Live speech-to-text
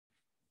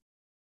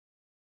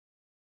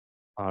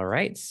All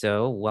right,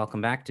 so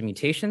welcome back to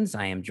Mutations.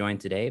 I am joined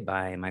today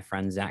by my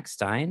friend Zak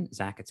Stein.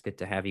 Zach, it's good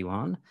to have you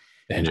on.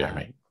 And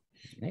Jeremy.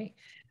 Hey.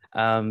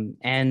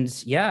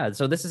 And yeah,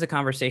 so this is a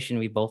conversation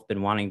we've both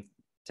been wanting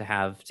to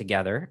have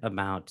together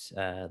about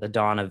The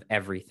Dawn of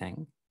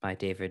Everything by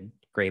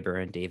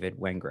Graeber and David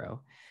Wengrow.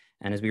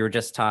 And as we were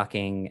just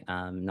talking,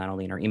 not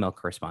only in our email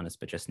correspondence,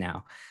 but just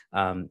now,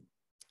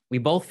 we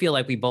both feel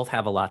like we both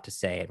have a lot to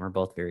say, and we're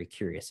both very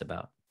curious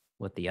about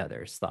what the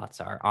other's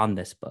thoughts are on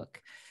this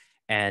book.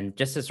 And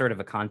just as sort of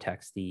a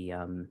context,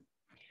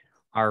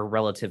 our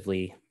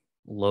relatively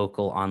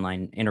local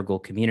online integral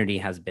community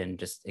has been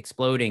just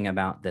exploding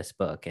about this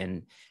book.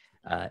 And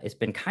it's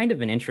been kind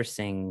of an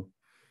interesting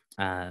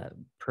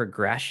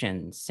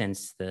progression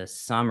since the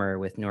summer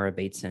with Nora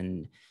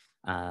Bateson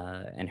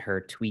and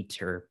her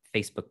tweet or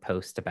Facebook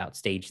post about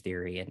stage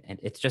theory. And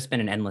it's just been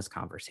an endless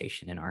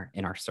conversation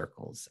in our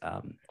circles.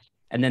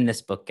 And then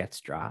this book gets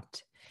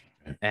dropped.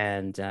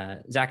 And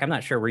Zach, I'm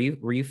not sure, were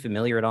you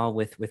familiar at all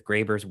with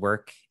Graeber's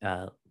work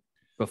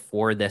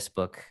before this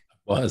book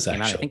Was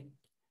came actually out? I think,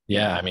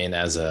 yeah, I mean,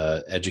 as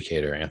a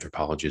educator,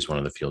 anthropology is one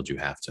of the fields you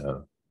have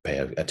to pay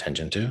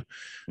attention to.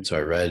 So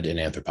I read in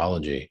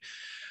anthropology,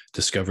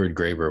 discovered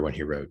Graeber when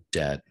he wrote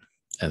Debt,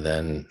 and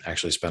then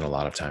actually spent a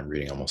lot of time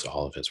reading almost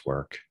all of his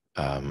work.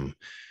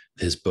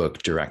 His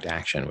book Direct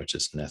Action, which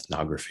is an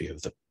ethnography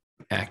of the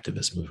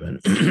activist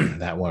movement,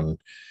 that one,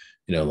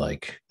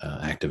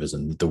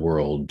 activism, the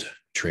World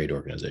Trade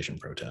Organization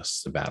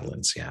protests, the battle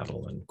in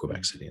Seattle and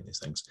Quebec City and these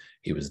things.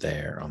 He was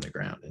there on the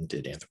ground and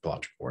did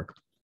anthropological work.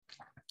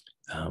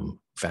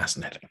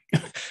 Fascinating.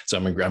 So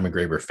I'm a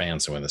Graeber fan.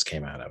 So when this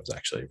came out, I was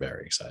actually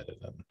very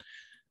excited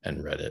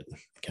and read it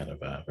kind of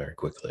very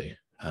quickly.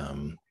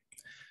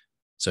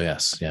 So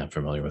yes, yeah, I'm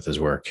familiar with his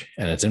work,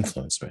 and it's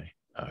influenced me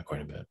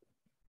quite a bit.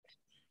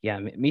 Yeah,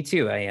 me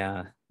too.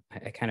 I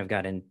kind of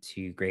got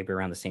into Graeber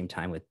around the same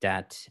time with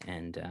Debt,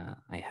 and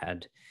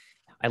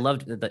I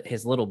loved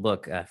his little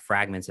book,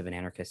 Fragments of an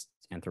Anarchist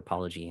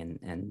Anthropology,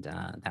 and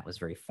that was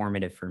very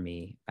formative for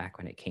me back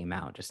when it came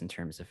out, just in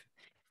terms of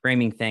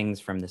framing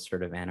things from this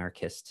sort of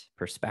anarchist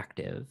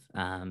perspective,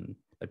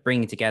 but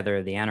bringing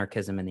together the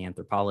anarchism and the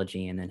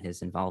anthropology, and then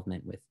his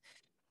involvement with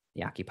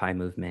the Occupy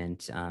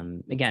movement.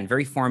 Again,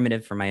 very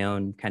formative for my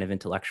own kind of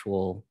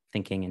intellectual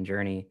thinking and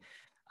journey.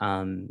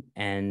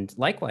 And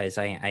likewise,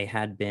 I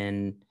had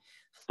been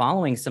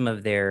following some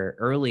of their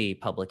early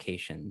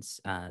publications,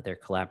 their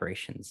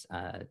collaborations.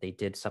 They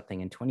did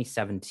something in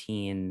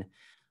 2017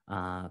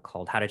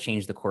 called How to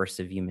Change the Course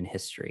of Human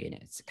History.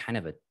 And it's kind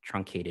of a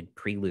truncated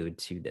prelude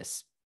to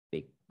this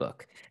big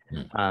book,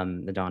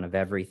 The Dawn of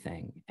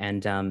Everything.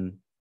 And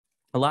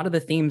a lot of the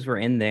themes were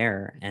in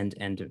there.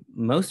 And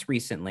most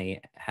recently,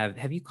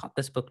 have you caught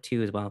this book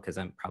too as well? Because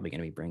I'm probably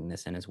going to be bringing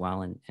this in as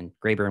well. And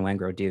Graeber and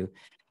Wengrow do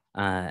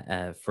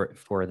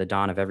for The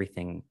Dawn of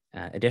Everything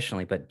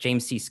additionally, but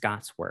James C.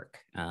 Scott's work,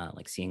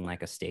 like Seeing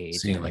Like a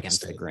Stage,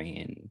 Against the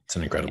Grain. It's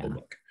an incredible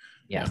book.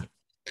 Yeah.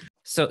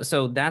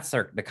 So that's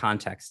the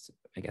context,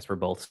 I guess, we're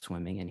both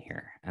swimming in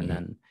here. And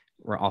then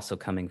we're also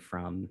coming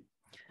from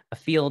a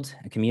field,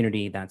 a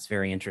community that's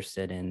very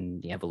interested in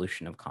the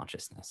evolution of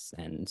consciousness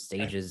and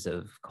stages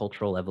of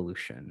cultural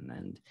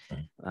evolution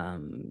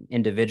and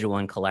individual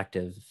and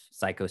collective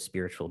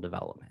psycho-spiritual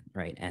development,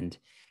 right? And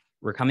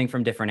we're coming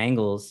from different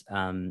angles,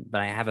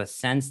 but I have a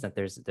sense that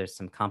there's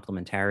some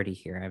complementarity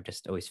here. I've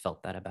just always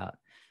felt that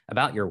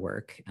about your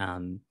work.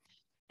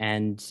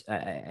 And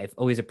I've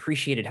always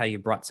appreciated how you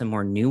brought some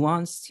more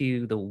nuance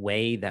to the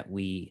way that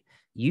we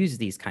use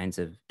these kinds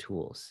of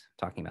tools,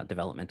 talking about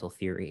developmental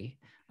theory,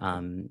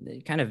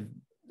 kind of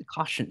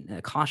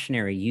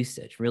cautionary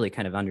usage, really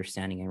kind of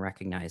understanding and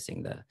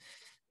recognizing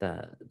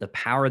the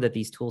power that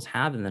these tools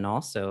have, and then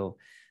also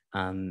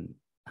how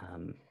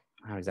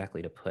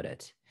exactly to put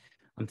it.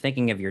 I'm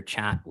thinking of your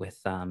chat with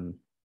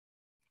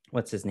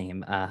what's his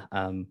name,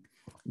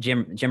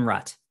 Jim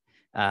Rutt,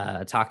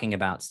 talking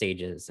about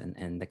stages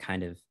and the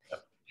kind of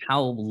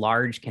how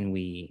large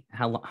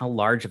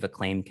of a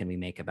claim can we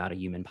make about a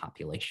human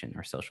population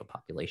or social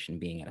population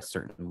being at a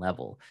certain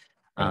level.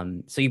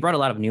 So you brought a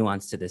lot of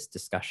nuance to this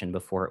discussion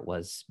before it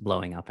was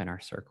blowing up in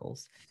our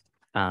circles.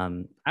 I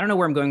don't know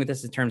where I'm going with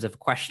this in terms of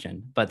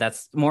question, but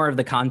that's more of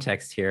the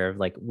context here of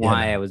like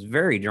why I was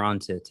very drawn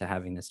to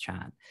having this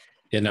chat.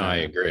 Yeah, no, I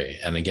agree.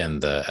 And again,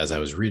 as I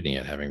was reading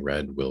it, having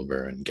read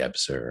Wilbur and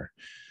Gebser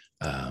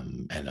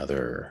and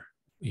other,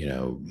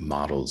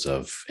 models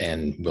of,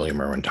 and William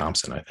Irwin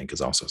Thompson, I think,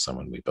 is also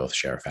someone we both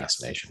share a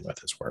fascination with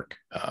his work.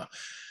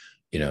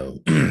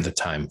 The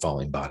Time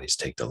Falling Bodies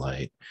Take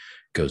Delight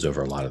goes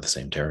over a lot of the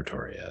same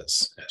territory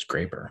as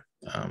Graeber,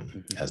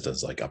 as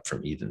does like Up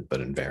from Eden,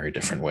 but in very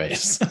different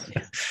ways.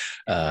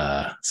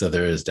 So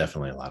there is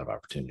definitely a lot of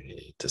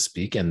opportunity to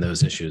speak, and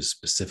those issues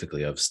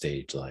specifically of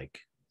stage-like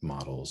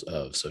models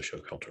of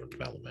sociocultural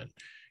development,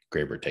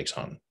 Graeber takes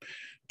on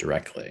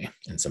directly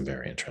in some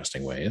very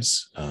interesting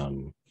ways.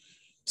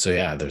 So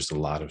yeah, there's a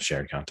lot of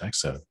shared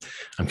context. So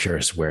I'm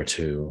curious where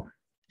to.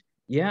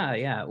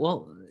 Yeah.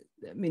 Well,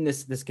 I mean,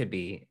 this could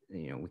be,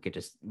 we could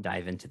just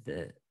dive into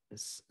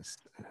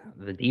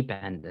the deep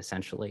end,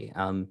 essentially.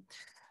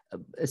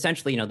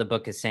 Essentially, the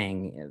book is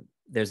saying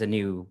there's a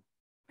new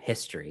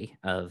history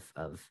and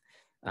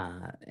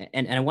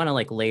I want to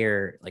like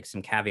layer like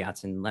some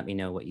caveats and let me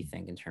know what you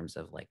think in terms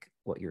of like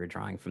what you were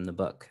drawing from the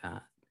book,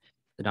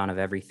 The Dawn of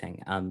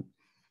Everything.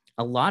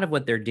 A lot of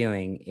what they're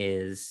doing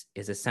is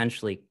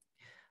essentially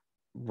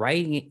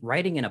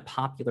writing in a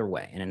popular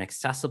way, in an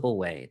accessible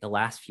way, the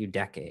last few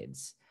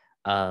decades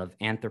of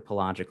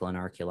anthropological and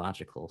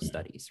archaeological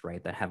studies,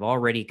 right, that have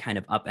already kind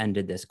of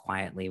upended this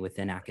quietly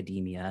within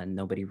academia, and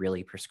nobody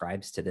really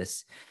prescribes to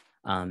this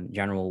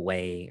general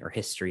way or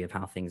history of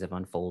how things have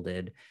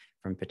unfolded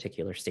from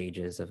particular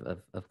stages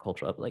of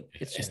cultural, like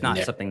it's just not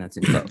something that's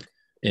in vogue.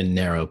 In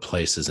narrow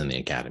places in the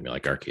academy,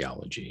 like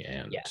archaeology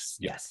and yes,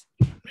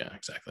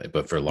 exactly.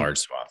 But for large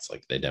swaths,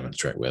 like they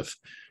demonstrate with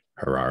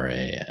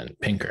Harare and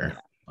Pinker,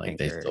 like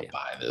Pinker, they still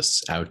buy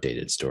this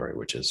outdated story,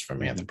 which is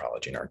from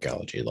anthropology and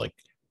archaeology, like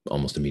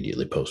almost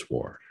immediately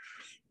post-war.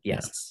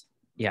 Yes.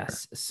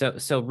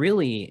 So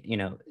really,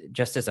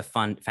 just as a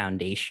fun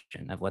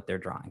foundation of what they're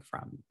drawing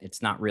from,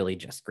 it's not really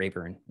just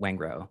Graeber and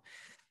Wengrow,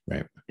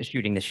 right,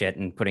 shooting the shit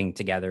and putting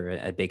together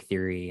a big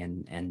theory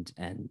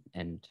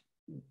and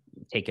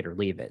take it or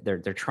leave it.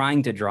 They're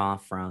trying to draw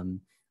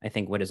from, I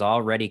think, what is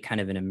already kind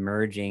of an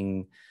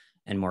emerging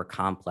and more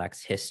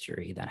complex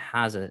history that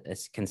has a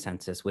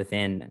consensus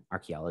within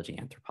archaeology,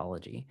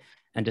 anthropology,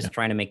 and just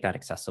trying to make that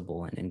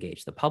accessible and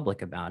engage the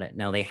public about it.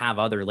 Now they have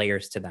other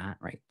layers to that,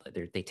 right?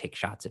 They take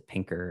shots at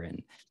Pinker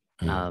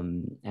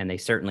and they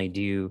certainly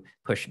do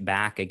push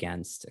back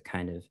against a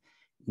kind of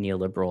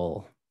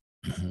neoliberal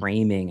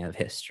framing of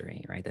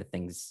history, right? That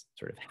things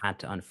sort of had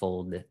to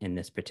unfold in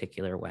this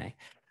particular way.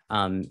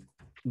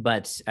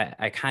 But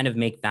I kind of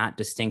make that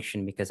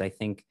distinction because I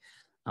think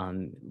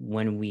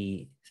when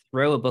we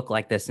throw a book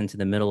like this into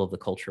the middle of the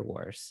culture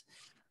wars,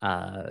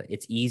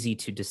 it's easy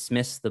to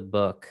dismiss the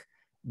book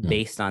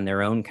based on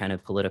their own kind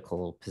of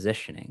political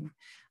positioning.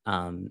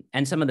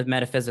 And some of the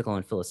metaphysical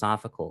and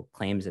philosophical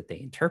claims that they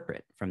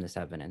interpret from this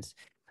evidence.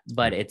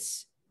 But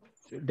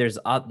there's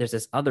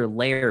this other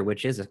layer,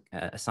 which is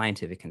a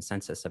scientific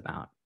consensus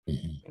about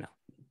the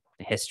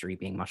history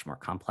being much more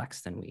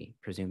complex than we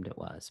presumed it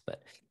was.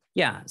 But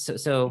yeah,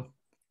 so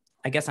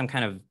I guess I'm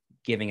kind of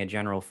giving a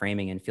general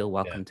framing and feel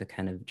welcome to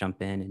kind of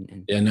jump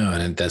in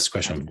and that's the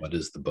question of what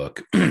is the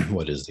book,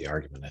 what is the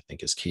argument, I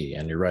think is key.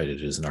 And you're right,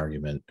 it is an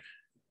argument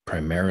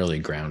primarily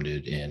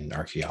grounded in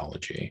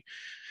archaeology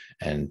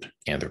and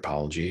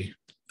anthropology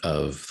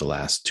of the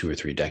last 2 or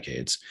 3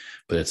 decades,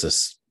 but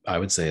it's I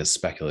would say a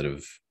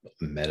speculative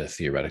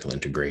meta-theoretical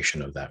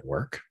integration of that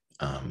work,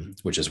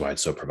 which is why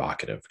it's so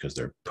provocative, because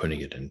they're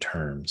putting it in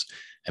terms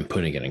and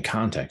putting it in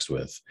context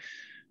with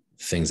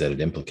things that it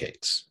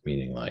implicates,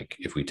 meaning like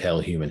if we tell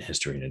human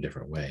history in a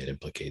different way, it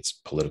implicates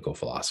political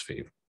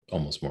philosophy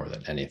almost more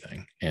than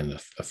anything, and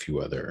a few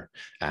other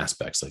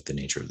aspects like the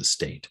nature of the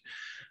state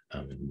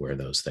and where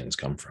those things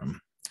come from.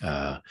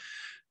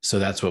 So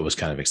that's what was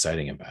kind of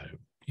exciting about it,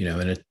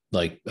 and it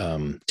like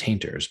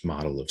Tainter's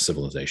model of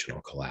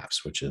civilizational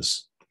collapse, which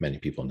is many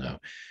people know,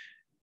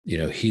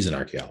 he's an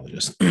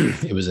archaeologist.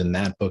 It was in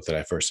that book that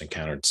I first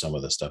encountered some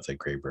of the stuff that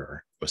Graeber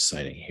was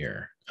citing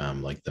here,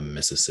 like the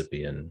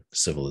Mississippian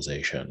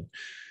civilization,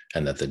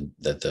 and that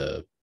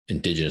the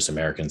indigenous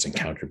Americans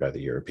encountered by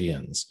the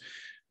Europeans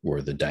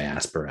were the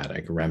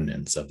diasporatic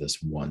remnants of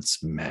this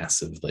once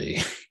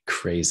massively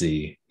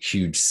crazy,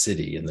 huge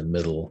city in the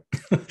middle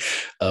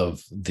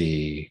of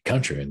the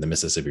country in the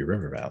Mississippi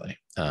River Valley.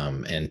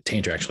 And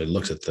Tainter actually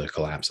looks at the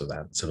collapse of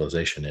that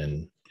civilization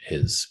in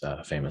his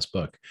famous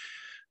book.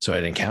 So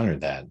I'd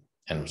encountered that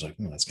and was like,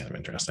 that's kind of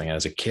interesting. And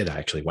as a kid, I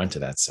actually went to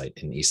that site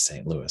in East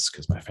St. Louis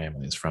because my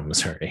family is from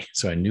Missouri.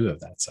 So I knew of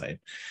that site.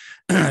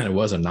 And it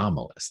was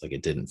anomalous. Like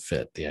it didn't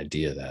fit the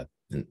idea that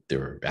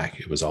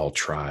it was all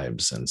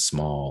tribes and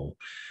small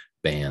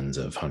bands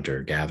of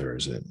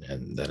hunter-gatherers.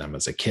 And then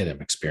as a kid,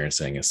 I'm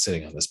experiencing is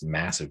sitting on this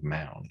massive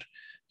mound,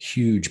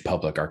 huge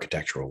public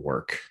architectural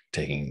work,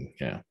 taking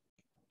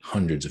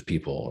hundreds of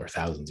people or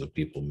thousands of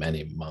people,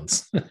 many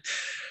months.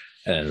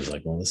 And it was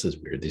like, well, this is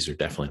weird. These are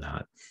definitely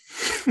not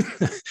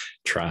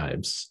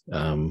tribes.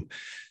 And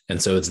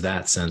so it's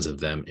that sense of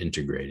them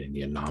integrating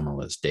the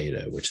anomalous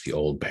data, which the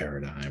old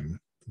paradigm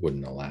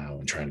wouldn't allow,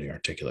 and trying to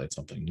articulate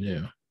something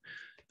new.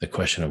 The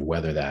question of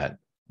whether that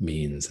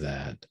means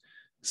that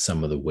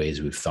some of the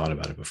ways we've thought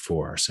about it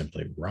before are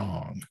simply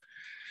wrong,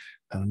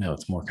 I don't know.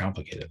 It's more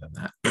complicated than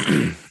that.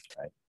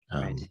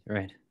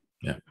 Right.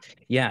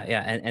 Yeah.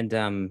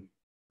 And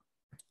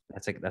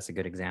that's a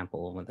good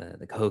example with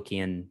the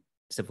Cahokian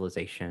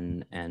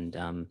civilization,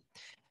 and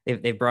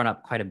they've brought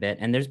up quite a bit.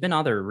 And there's been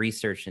other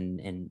research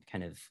and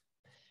kind of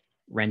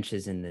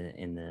wrenches in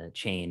the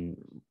chain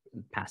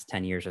past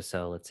 10 years or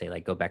so. Let's say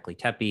like Göbekli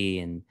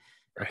Tepe, and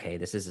okay,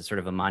 this is a sort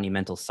of a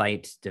monumental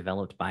site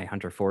developed by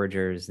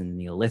hunter-foragers in the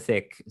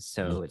Neolithic.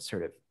 So it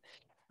sort of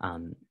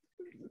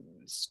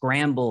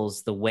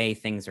scrambles the way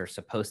things are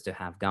supposed to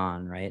have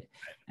gone, right?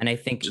 And I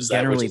think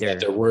generally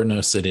there were no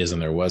cities and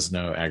there was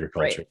no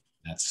agriculture. Right.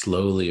 That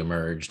slowly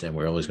emerged, and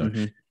we're always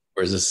going.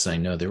 Whereas this is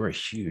saying, no, there were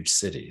huge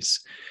cities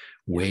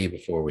way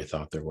before we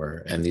thought there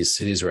were. And these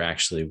cities were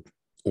actually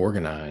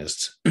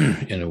organized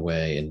in a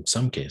way, in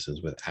some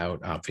cases, without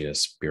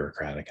obvious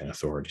bureaucratic and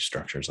authority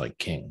structures like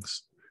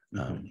kings.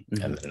 And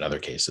then in other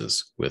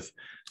cases, with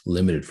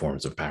limited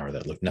forms of power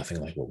that look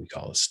nothing like what we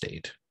call a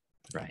state.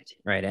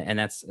 Right. And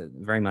that's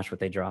very much what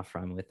they draw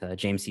from with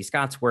James C.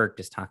 Scott's work,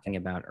 just talking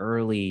about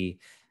early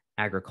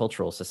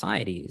agricultural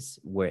societies,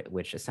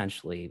 which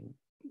essentially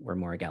were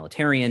more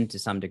egalitarian to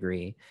some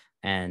degree,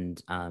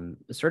 and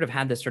sort of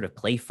had this sort of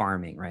play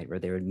farming, right, where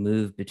they would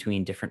move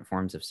between different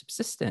forms of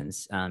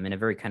subsistence in a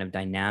very kind of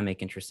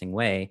dynamic, interesting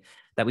way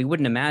that we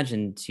wouldn't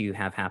imagine to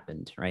have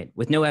happened, right,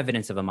 with no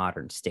evidence of a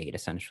modern state,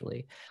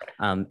 essentially.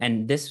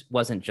 And this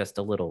wasn't just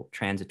a little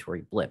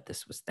transitory blip.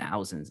 This was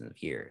thousands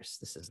of years.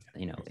 This is,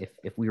 you know,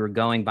 if we were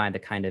going by the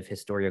kind of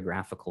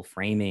historiographical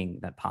framing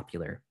that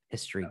popular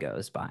history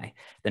goes by,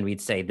 then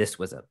we'd say this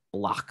was a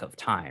block of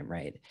time,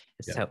 right?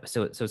 Yeah.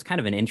 So it's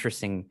kind of an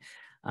interesting,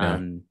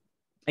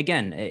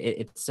 again,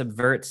 it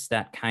subverts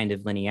that kind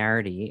of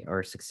linearity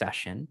or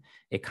succession.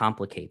 It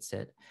complicates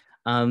it.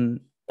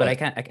 But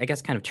I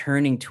guess kind of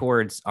turning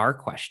towards our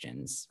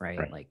questions,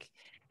 right? Like,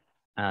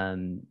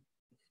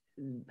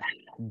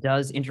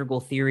 does integral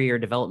theory or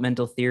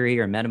developmental theory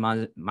or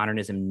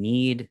metamodernism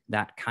need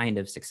that kind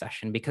of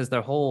succession? Because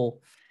the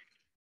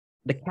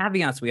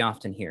caveats we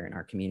often hear in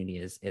our community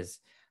is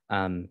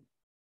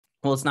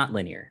well, it's not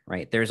linear,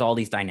 right? There's all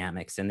these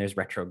dynamics and there's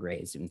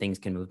retrogrades and things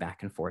can move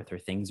back and forth or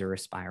things are a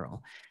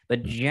spiral.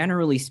 But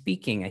generally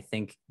speaking, I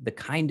think the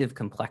kind of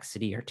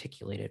complexity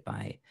articulated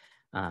by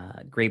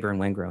Graeber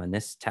and Wengrow in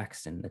this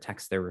text and the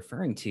text they're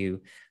referring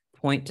to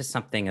point to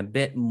something a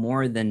bit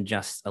more than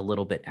just a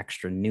little bit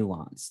extra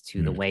nuance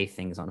to the way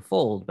things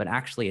unfold, but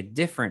actually a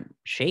different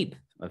shape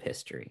of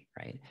history,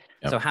 right?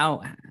 Yep. So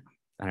how,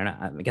 I don't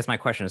know, I guess my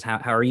question is, how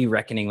are you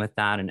reckoning with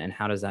that, and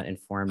how does that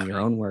inform your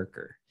own work?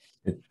 Or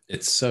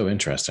it's so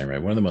interesting,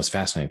 right? One of the most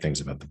fascinating things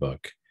about the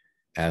book,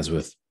 as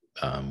with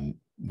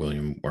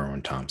William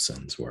Merwin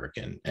Thompson's work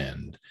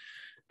and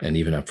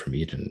even up from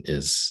Eden,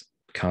 is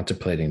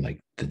contemplating like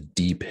the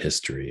deep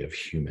history of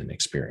human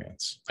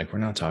experience. Like, we're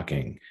not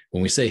talking,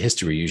 when we say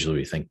history, usually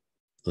we think,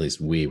 at least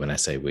when I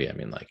say we, I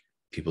mean like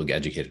people get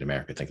educated in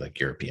America think like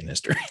European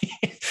history.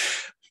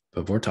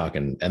 But we're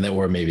talking, and then,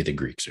 or maybe the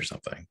Greeks or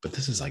something, but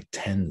this is like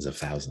tens of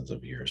thousands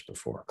of years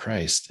before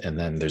Christ. And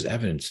then there's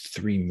evidence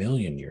 3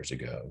 million years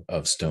ago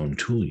of stone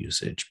tool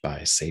usage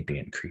by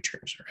sapient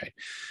creatures, right?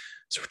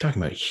 So we're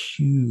talking about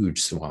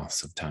huge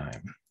swaths of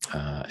time.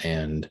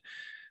 And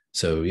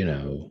so, you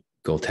know,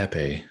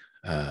 Goltepe,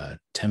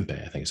 Tempe,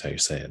 I think is how you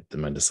say it.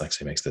 My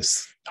dyslexia makes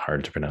this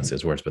hard to pronounce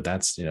these words, but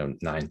that's, you know,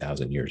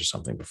 9,000 years or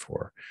something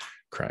before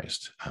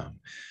Christ.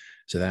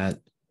 So that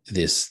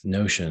this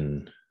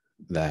notion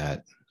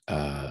that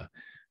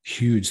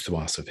huge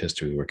swaths of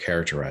history were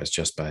characterized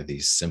just by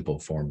these simple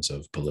forms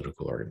of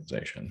political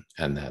organization,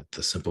 and that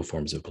the simple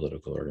forms of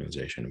political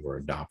organization were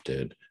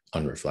adopted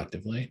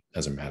unreflectively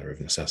as a matter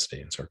of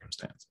necessity and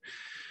circumstance.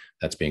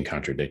 That's being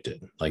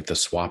contradicted. Like the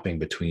swapping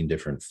between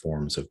different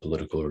forms of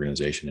political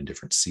organization in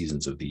different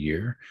seasons of the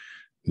year,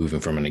 moving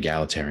from an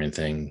egalitarian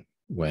thing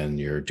when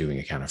you're doing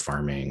a kind of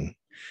farming,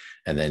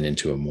 and then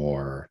into a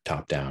more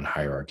top-down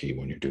hierarchy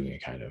when you're doing a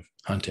kind of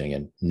hunting,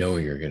 and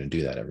knowing you're going to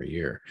do that every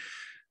year.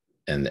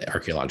 And the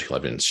archaeological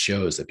evidence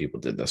shows that people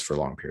did this for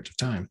long periods of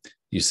time.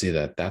 You see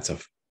that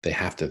they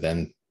have to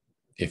then,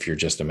 if you're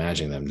just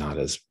imagining them not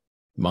as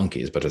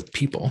monkeys, but as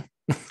people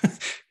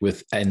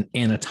with an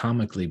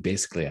anatomically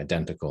basically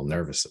identical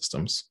nervous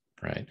systems,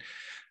 right?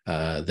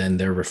 Then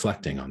they're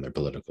reflecting on their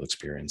political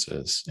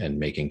experiences and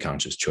making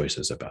conscious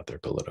choices about their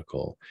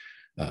political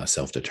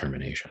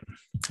self-determination.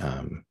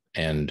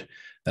 And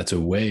that's a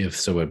way of,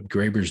 so what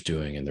Graeber's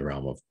doing in the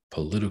realm of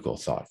political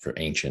thought for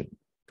ancient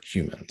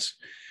humans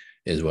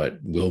is what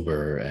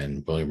Wilbur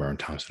and William Merwin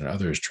Thompson and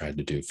others tried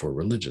to do for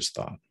religious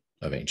thought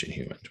of ancient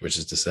humans, which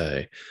is to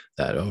say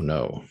that, oh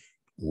no,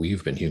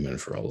 we've been human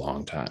for a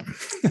long time.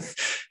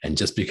 And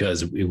just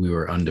because we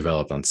were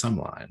undeveloped on some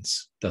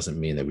lines doesn't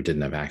mean that we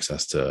didn't have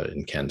access to,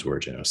 in Ken's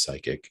words, you know,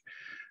 psychic,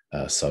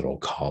 subtle,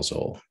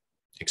 causal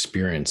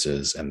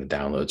experiences and the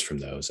downloads from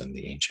those and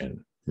the ancient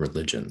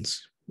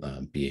religions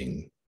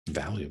being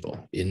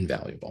invaluable.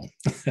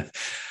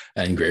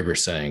 And Graeber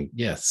saying,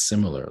 yes,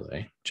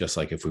 similarly, just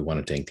like if we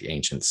want to take the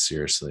ancients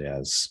seriously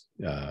as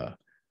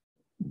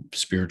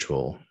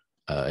spiritual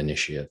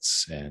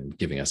initiates and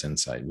giving us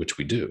insight, which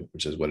we do,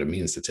 which is what it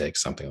means to take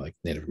something like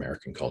Native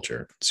American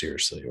culture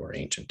seriously, or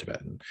ancient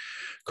Tibetan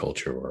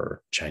culture,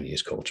 or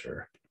Chinese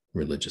culture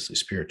religiously,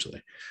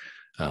 spiritually,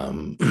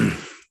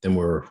 then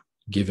we're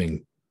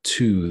giving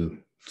to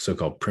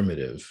so-called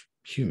primitive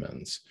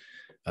humans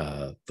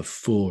the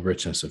full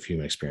richness of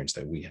human experience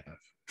that we have.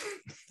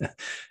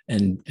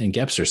 and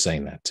Gebser's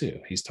saying that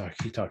too. He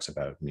talks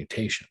about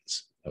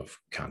mutations of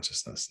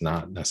consciousness,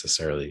 not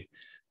necessarily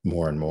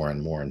more and more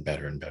and more and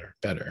better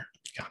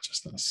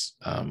consciousness.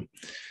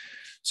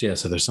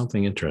 So there's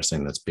something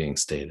interesting that's being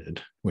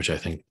stated, which I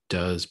think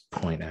does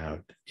point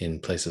out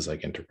in places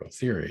like integral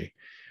theory,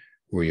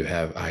 where you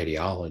have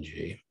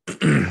ideology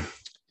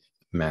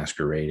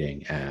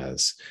masquerading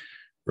as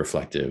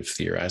reflective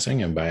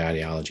theorizing. And by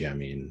ideology, I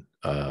mean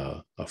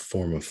a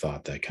form of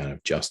thought that kind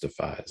of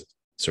justifies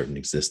certain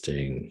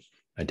existing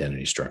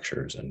identity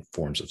structures and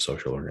forms of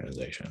social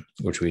organization,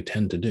 which we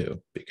tend to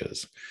do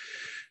because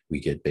we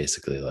get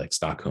basically like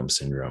Stockholm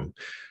syndrome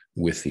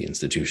with the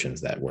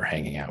institutions that we're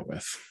hanging out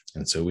with.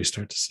 And so we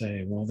start to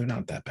say, well, they're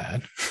not that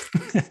bad.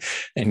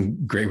 And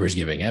Graeber's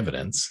giving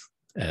evidence.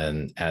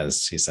 And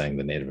as he's saying,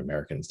 the Native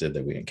Americans did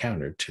that we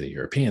encountered to the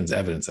Europeans,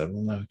 evidence that,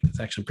 well, no, it's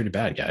actually pretty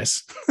bad,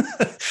 guys.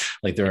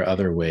 Like there are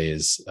other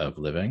ways of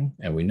living.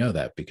 And we know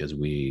that because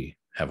we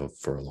have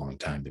for a long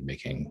time been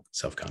making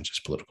self-conscious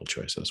political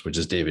choices, which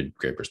is David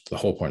Graeber's, the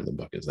whole point of the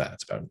book is that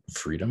it's about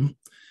freedom.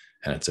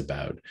 And it's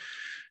about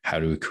how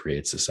do we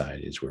create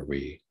societies where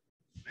we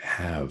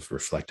have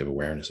reflective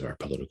awareness of our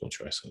political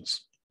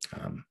choices.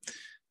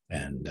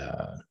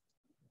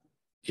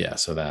 Yeah,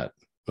 so that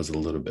was a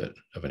little bit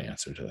of an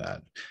answer to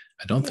that.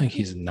 I don't think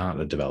he's not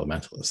a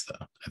developmentalist,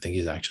 though. I think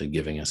he's actually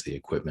giving us the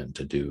equipment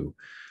to do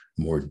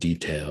more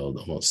detailed,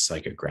 almost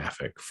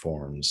psychographic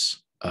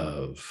forms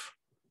of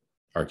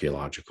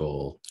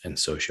archaeological and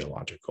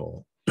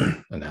sociological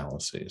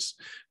analyses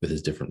with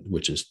his different,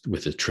 which is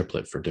with his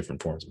triplet for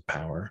different forms of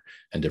power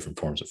and different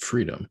forms of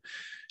freedom.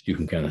 You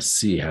can kind of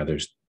see how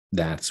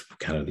that's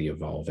kind of the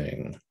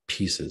evolving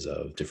pieces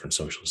of different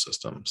social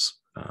systems.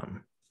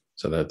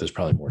 So that there's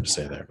probably more to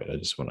say there, but I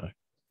just want to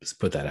just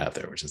put that out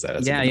there, which is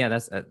that.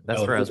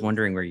 That's where I was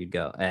wondering where you'd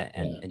go,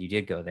 and you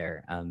did go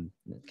there.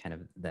 Kind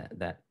of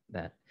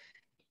that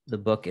the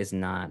book is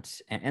not,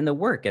 and the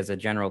work as a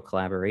general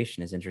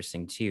collaboration is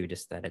interesting too.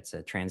 Just that it's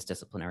a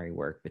transdisciplinary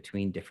work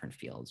between different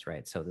fields,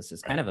 right? So this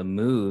is kind of a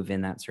move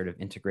in that sort of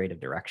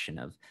integrative direction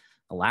of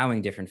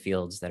allowing different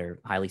fields that are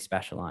highly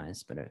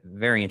specialized, but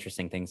very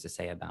interesting things to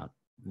say about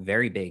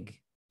very big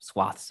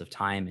swaths of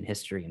time and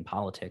history and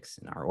politics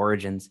and our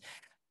origins,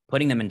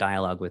 putting them in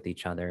dialogue with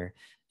each other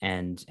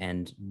and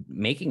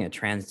making a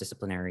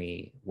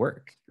transdisciplinary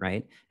work,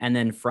 right? And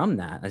then from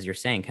that, as you're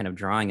saying, kind of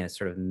drawing a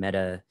sort of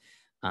meta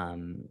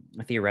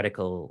a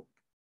theoretical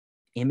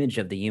image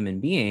of the human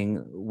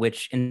being,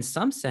 which in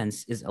some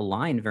sense is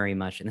aligned very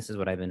much, and this is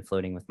what I've been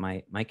floating with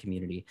my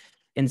community.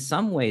 In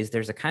some ways,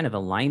 there's a kind of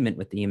alignment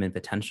with the human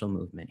potential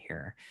movement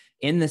here,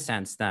 in the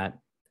sense that,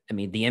 I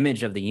mean, the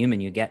image of the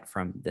human you get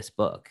from this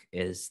book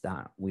is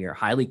that we are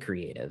highly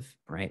creative,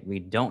 right? We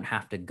don't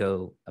have to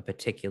go a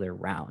particular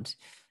route.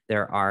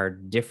 There are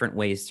different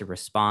ways to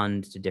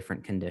respond to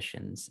different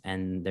conditions.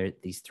 And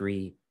these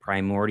three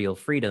primordial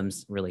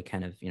freedoms really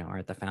kind of, are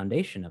at the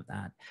foundation of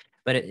that.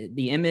 But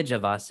the image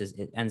of us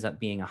it ends up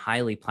being a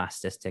highly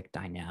plastic,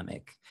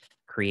 dynamic,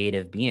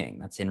 creative being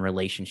that's in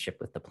relationship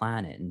with the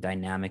planet and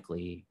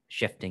dynamically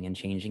shifting and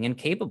changing and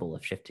capable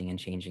of shifting and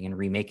changing and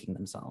remaking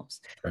themselves.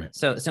 Right.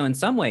 So in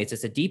some ways,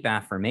 it's a deep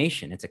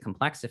affirmation. It's a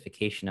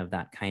complexification of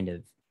that kind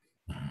of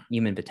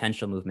human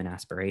potential movement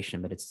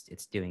aspiration, but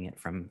it's doing it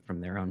from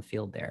their own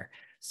field there.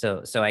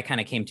 So I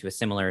kind of came to a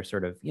similar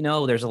sort of,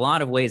 there's a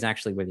lot of ways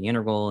actually where the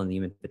integral and the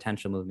human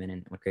potential movement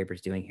and what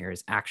Graeber's doing here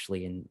is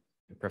actually in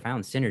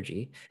profound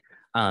synergy.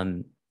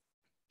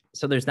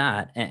 So there's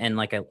that, and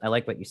like I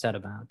like what you said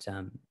about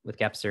with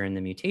Gebser and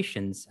the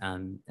mutations,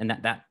 and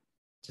that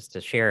just to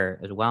share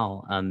as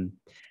well.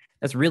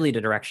 That's really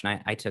the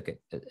direction I took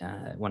it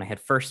when I had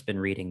first been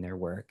reading their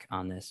work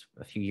on this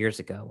a few years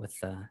ago with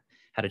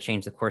How to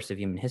Change the Course of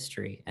Human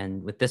History.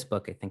 And with this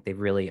book, I think they've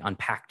really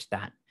unpacked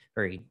that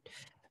very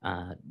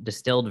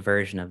distilled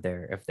version of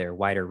their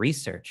wider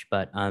research.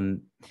 But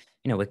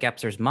with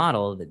Gebser's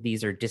model, that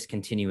these are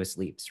discontinuous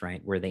leaps,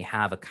 right, where they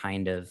have a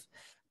kind of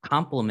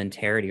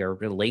complementarity or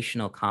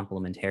relational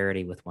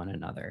complementarity with one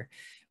another,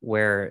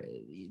 where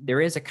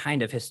there is a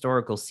kind of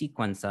historical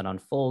sequence that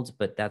unfolds,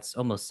 but that's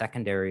almost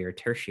secondary or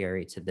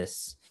tertiary to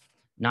this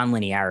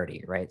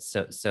nonlinearity, right?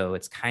 So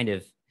it's kind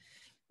of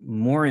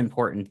more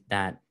important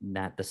that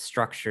the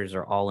structures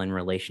are all in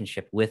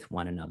relationship with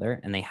one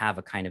another, and they have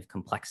a kind of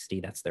complexity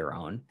that's their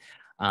own,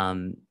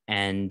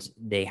 and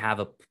they have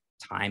a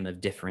time of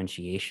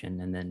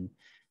differentiation. And then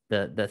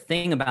the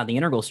thing about the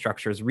integral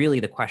structure is really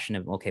the question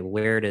of, okay,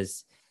 where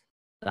does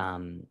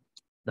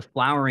the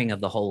flowering of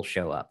the whole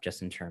show up,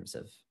 just in terms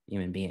of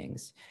human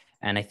beings?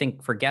 And I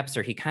think for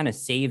Gebser, he kind of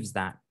saves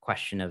that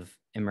question of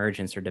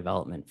emergence or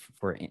development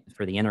for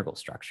the integral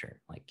structure.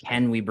 Like,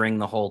 can we bring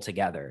the whole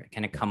together?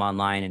 Can it come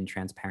online and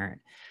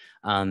transparent?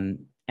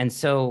 And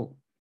so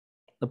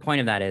the point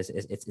of that is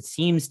it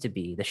seems to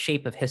be the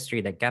shape of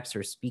history that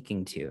Gebser is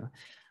speaking to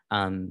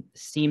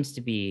seems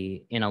to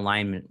be in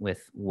alignment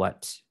with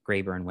what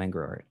Graeber and Wengrow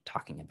are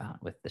talking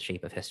about, with the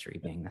shape of history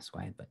being this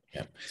way.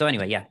 But so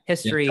anyway,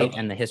 history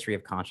and the history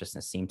of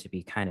consciousness seem to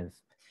be kind of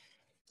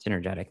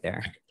synergetic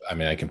there. I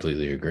mean, I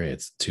completely agree.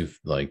 It's two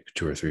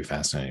or three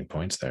fascinating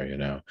points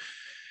there.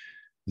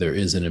 There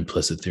is an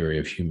implicit theory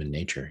of human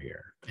nature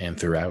here, and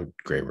throughout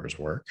Graeber's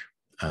work.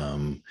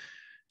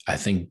 I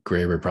think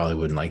Graeber probably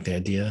wouldn't like the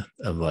idea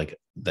of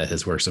that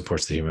his work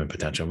supports the human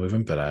potential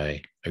movement, but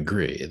I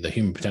agree. The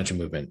human potential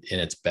movement in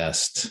its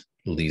best,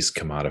 least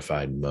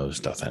commodified,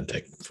 most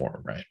authentic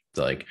form, right?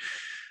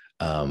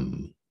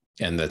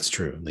 And that's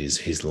true.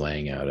 He's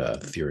laying out a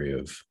theory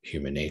of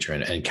human nature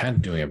and kind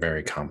of doing a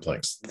very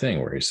complex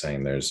thing where he's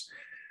saying there's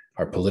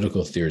our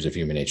political theories of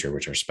human nature,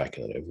 which are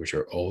speculative, which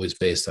are always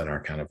based on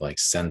our kind of like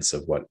sense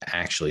of what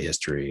actually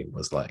history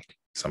was like,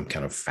 some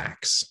kind of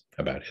facts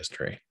about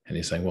history. And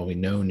he's saying, well, we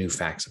know new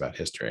facts about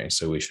history,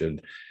 so we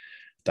should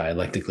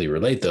dialectically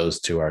relate those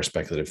to our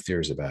speculative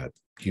theories about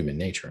human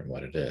nature and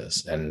what it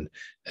is. And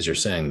as you're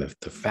saying,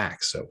 the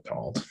facts,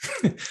 so-called,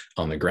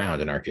 on the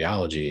ground in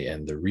archaeology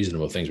and the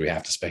reasonable things we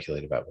have to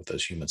speculate about what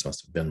those humans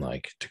must have been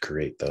like to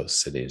create those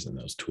cities and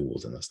those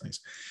tools and those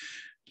things,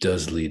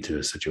 does lead to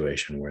a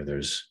situation where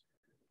there's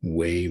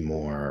way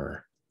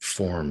more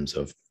forms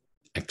of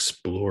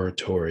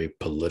exploratory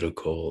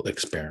political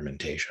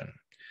experimentation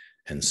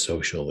and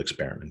social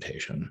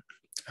experimentation,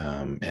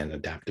 and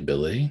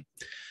adaptability.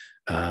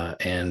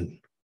 And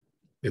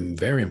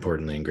very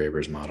importantly, in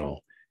Graeber's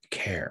model,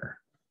 care.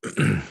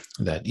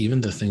 That even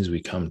the things we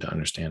come to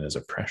understand as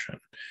oppression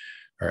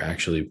are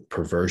actually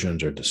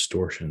perversions or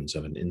distortions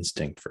of an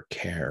instinct for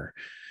care,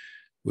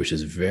 which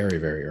is very,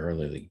 very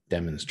early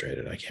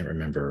demonstrated. I can't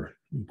remember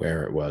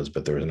where it was,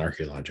 but there was an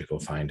archaeological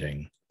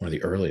finding, one of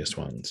the earliest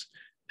ones.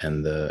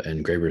 And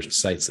Graeber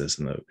cites this,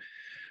 and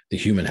the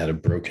human had a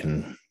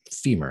broken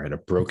femur,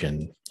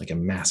 like a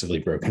massively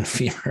broken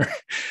femur,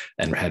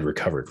 and had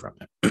recovered from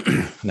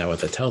it. Now, what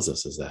that tells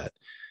us is that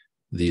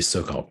these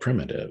so-called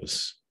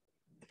primitives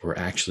were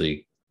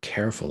actually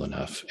careful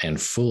enough and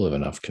full of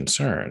enough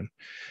concern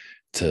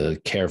to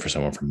care for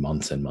someone for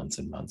months and months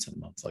and months and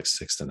months, like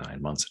 6 to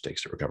 9 months it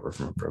takes to recover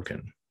from a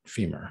broken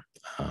femur.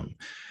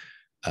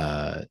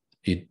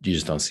 You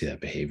just don't see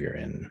that behavior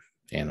in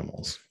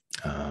animals.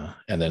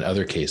 And then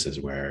other cases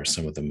where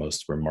some of the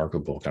most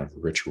remarkable kind of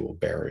ritual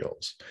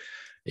burials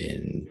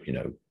in,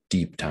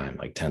 deep time,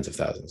 like tens of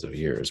thousands of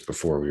years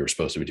before we were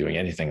supposed to be doing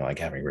anything like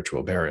having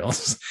ritual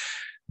burials,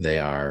 they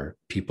are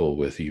people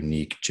with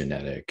unique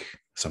genetic,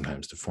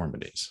 sometimes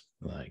deformities,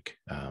 like,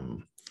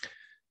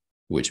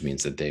 which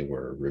means that they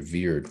were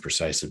revered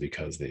precisely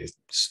because they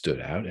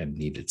stood out and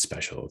needed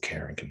special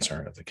care and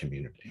concern of the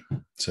community.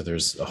 So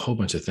there's a whole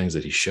bunch of things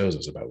that he shows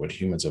us about what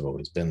humans have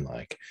always been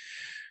like,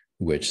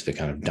 which the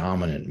kind of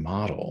dominant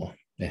model,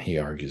 and he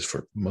argues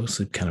for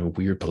mostly kind of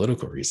weird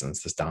political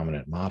reasons, this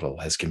dominant model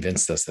has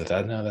convinced us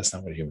that no, that's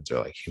not what humans are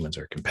like. Humans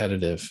are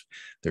competitive,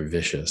 they're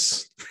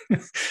vicious.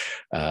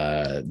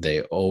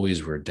 They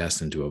always were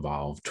destined to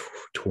evolve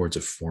towards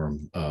a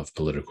form of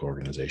political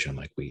organization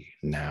like we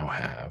now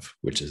have,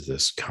 which is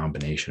this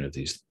combination of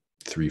these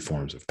 3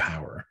 forms of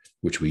power,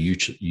 which we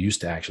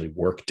used to actually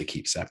work to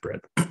keep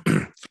separate.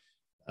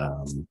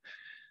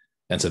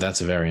 And so that's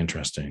a very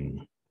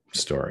interesting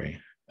story.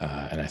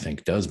 And I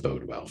think does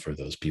bode well for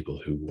those people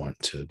who want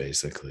to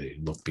basically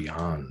look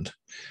beyond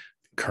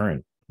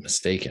current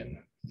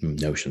mistaken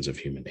notions of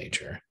human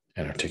nature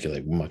and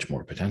articulate much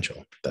more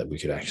potential, that we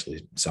could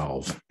actually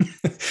solve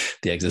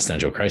the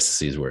existential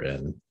crises we're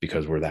in,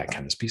 because we're that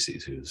kind of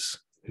species who's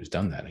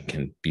done that and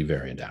can be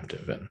very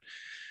adaptive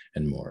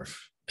and morph.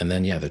 And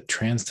then, the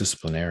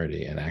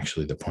transdisciplinarity, and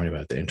actually the point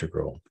about the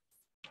integral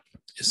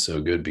is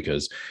so good,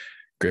 because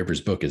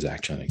Graeber's book is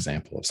actually an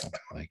example of something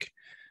like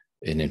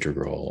an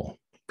integral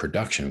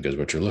production, because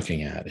what you're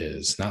looking at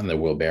is not in the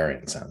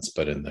Wilberian sense,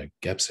 but in the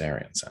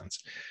Gebserian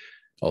sense.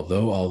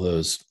 Although all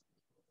those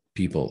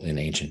people in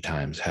ancient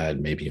times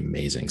had maybe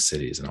amazing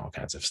cities and all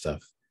kinds of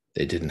stuff,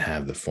 they didn't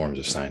have the forms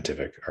of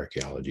scientific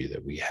archaeology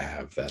that we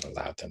have that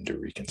allowed them to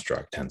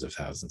reconstruct tens of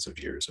thousands of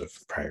years of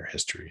prior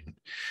history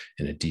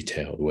in a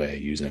detailed way,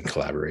 using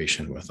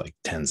collaboration with like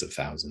tens of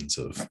thousands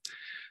of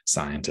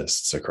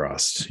scientists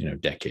across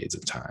decades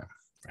of time.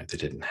 Right? They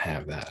didn't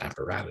have that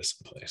apparatus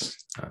in place.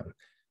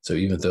 So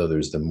even though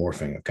there's the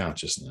morphing of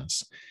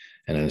consciousness,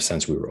 and in a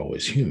sense we were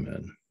always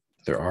human,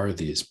 there are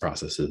these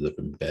processes of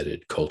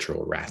embedded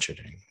cultural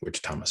ratcheting,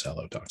 which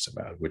Tomasello talks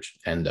about, which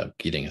end up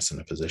getting us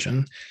in a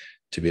position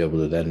to be able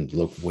to then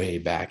look way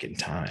back in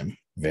time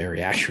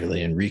very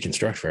accurately and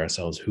reconstruct for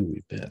ourselves who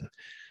we've been.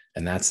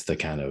 And that's the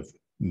kind of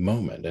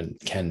moment, and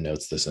Ken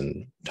notes this,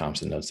 and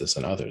Thompson notes this,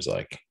 and others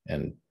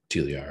and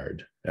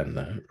Tilliard and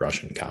the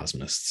Russian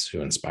cosmists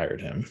who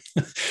inspired him,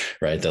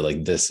 right? That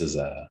like this is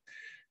a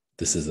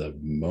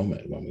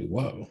moment when we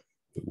whoa,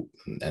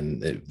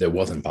 and that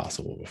wasn't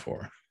possible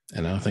before.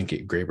 And I don't think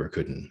Graeber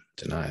couldn't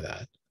deny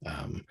that.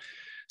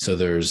 So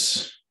there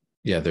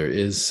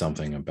is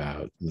something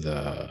about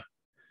the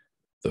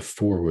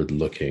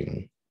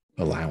forward-looking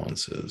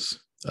allowances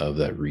of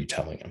that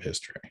retelling of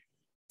history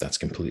that's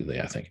completely,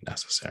 I think,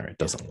 necessary. It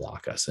doesn't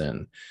lock us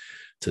in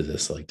to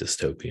this like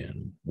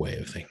dystopian way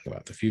of thinking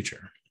about the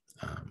future.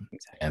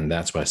 And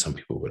that's why some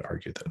people would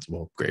argue that,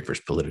 well,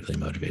 Graeber's politically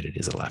motivated.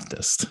 He's a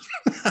leftist.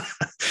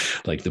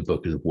 Like the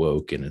book is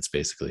woke, and it's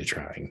basically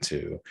trying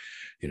to,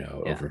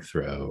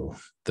 overthrow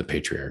the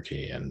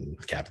patriarchy and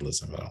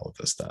capitalism and all of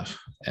this stuff.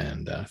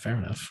 And fair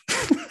enough.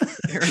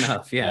 Fair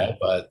enough, yeah.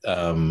 But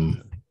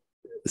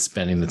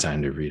spending the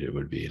time to read it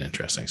would be an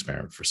interesting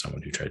experiment for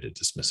someone who tried to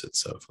dismiss it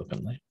so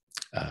flippantly.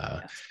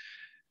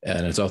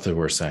 And it's also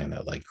worth saying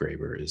that like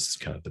Graeber is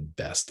kind of the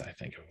best, I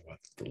think, of what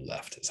the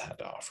left has had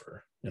to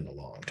offer in a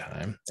long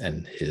time.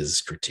 And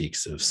his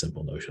critiques of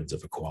simple notions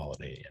of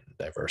equality and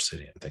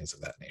diversity and things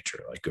of that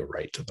nature, like go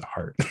right to the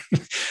heart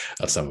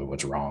of some of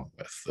what's wrong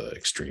with the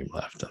extreme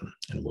left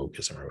and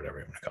wokeism or whatever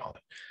you want to call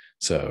it.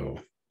 So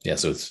yeah,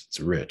 so it's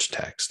rich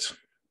text.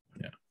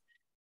 Yeah.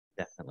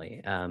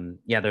 Definitely.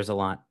 Yeah, there's a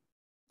lot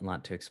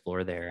to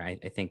explore there.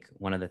 I think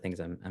one of the things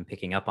I'm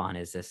picking up on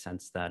is this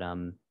sense that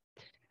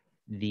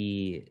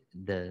the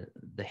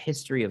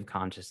history of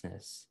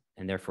consciousness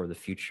and therefore the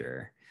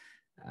future,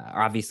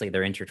 obviously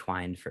they're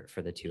intertwined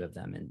for the two of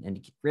them.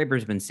 And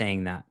Graeber's been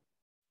saying that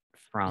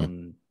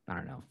from, I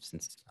don't know,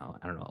 since,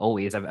 I don't know,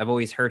 always. I've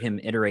always heard him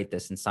iterate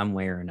this in some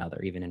way or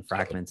another, even in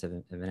fragments of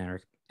an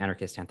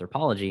anarchist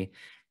anthropology,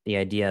 the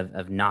idea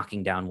of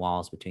knocking down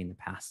walls between the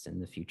past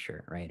and the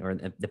future, right? Or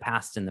the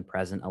past and the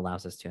present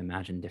allows us to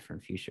imagine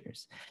different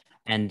futures.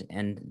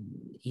 And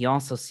he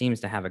also seems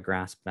to have a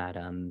grasp that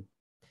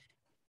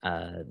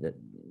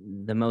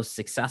the most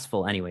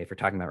successful, anyway, if we're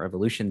talking about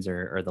revolutions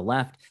or the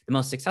left, the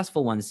most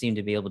successful ones seem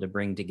to be able to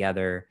bring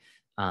together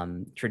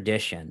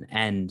tradition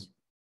and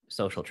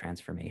social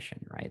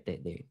transformation, right?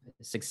 They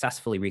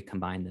successfully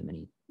recombine them, and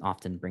he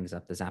often brings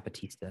up the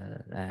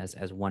Zapatista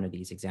as one of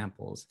these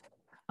examples.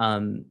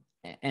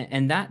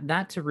 And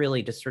that to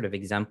really just sort of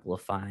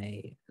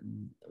exemplify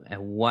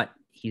what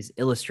he's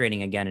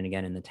illustrating again and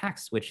again in the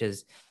text, which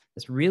is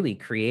this really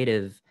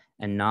creative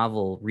and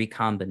novel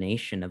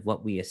recombination of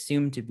what we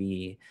assume to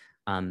be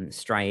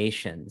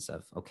striations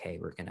of, okay,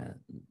 we're gonna,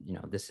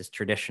 this is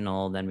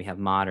traditional, then we have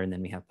modern,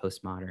 then we have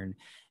postmodern.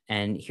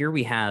 And here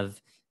we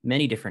have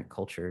many different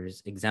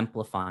cultures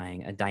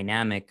exemplifying a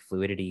dynamic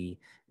fluidity,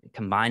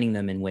 combining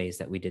them in ways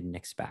that we didn't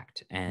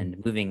expect, and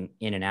moving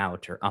in and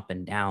out or up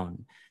and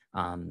down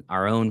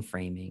our own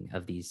framing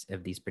of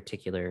these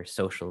particular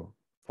social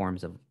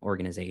forms of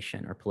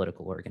organization or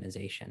political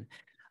organization.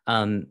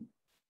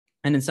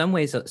 And in some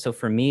ways, so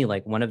for me,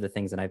 like one of the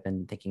things that I've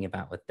been thinking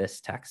about with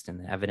this text and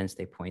the evidence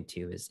they point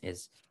to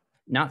is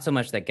not so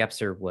much that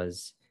Gebser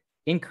was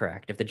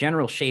incorrect. If the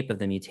general shape of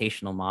the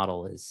mutational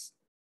model is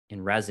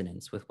in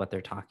resonance with what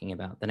they're talking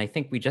about, then I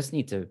think we just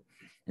need to,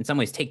 in some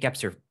ways, take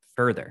Gebser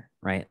further,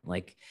 right?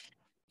 Like,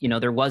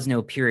 there was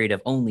no period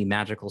of only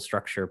magical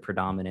structure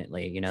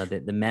predominantly.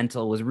 The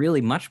mental was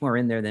really much more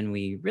in there than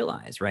we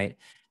realize, right?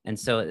 And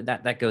so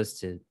that goes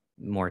to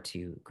more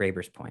to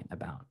Graeber's point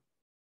about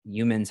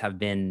humans have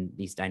been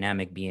these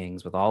dynamic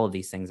beings with all of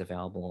these things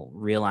available,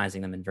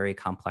 realizing them in very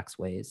complex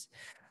ways.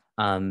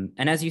 And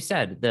as you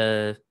said,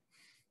 the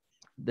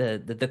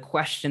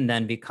question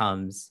then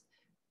becomes,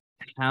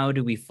 how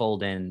do we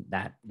fold in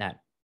that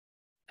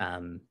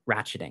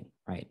ratcheting,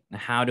 right?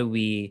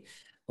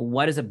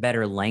 What is a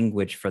better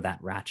language for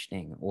that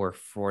ratcheting, or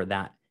for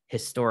that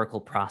historical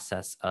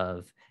process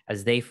of,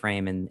 as they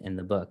frame in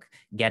the book,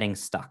 getting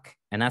stuck?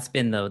 And that's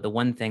been the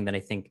one thing that I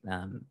think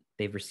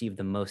they've received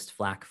the most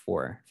flack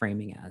for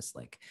framing as,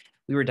 like,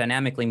 we were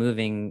dynamically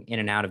moving in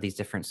and out of these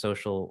different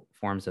social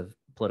forms of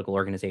political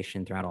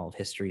organization throughout all of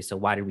history. So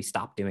why did we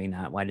stop doing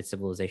that? Why did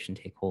civilization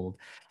take hold?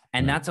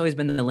 And that's always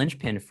been the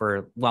linchpin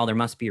for, well, there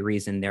must be a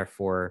reason,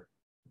 therefore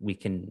we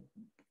can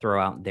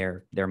throw out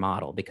their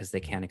model because they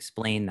can't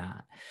explain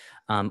that.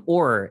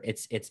 Or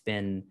it's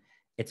been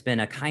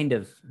a kind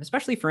of,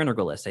 especially for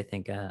integralists, I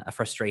think a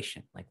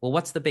frustration. Like, well,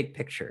 what's the big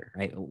picture,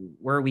 right?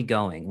 Where are we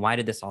going? Why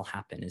did this all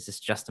happen? Is this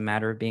just a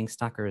matter of being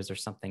stuck, or is there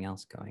something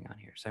else going on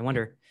here? So I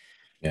wonder.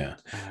 Yeah,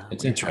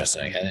 it's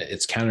interesting, and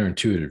it's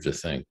counterintuitive to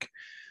think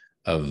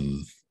of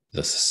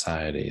the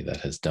society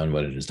that has done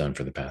what it has done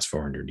for the past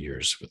 400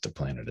 years with the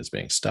planet as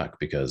being stuck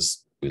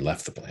because we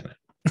left the planet.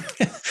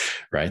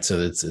 Right? So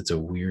it's a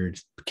weird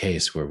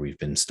case where we've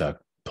been stuck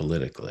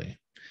politically,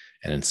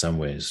 and in some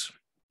ways,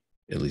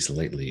 at least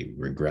lately,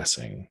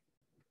 regressing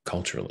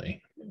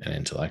culturally and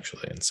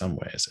intellectually in some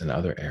ways. In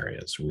other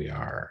areas, we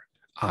are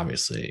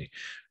obviously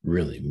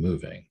really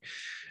moving.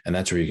 And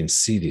that's where you can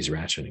see these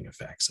ratcheting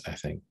effects, I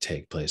think,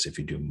 take place if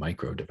you do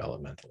micro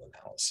developmental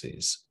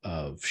analyses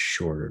of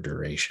shorter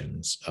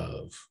durations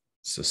of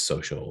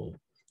social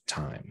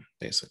time,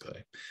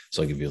 basically.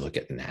 So like if you look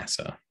at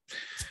NASA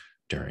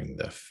during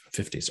the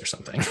 50s or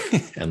something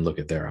and look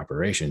at their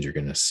operations, you're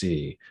going to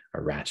see a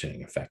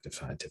ratcheting effect of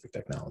scientific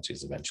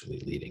technologies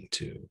eventually leading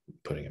to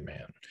putting a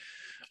man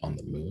on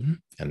the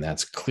moon. And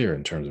that's clear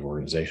in terms of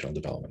organizational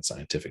development,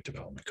 scientific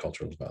development,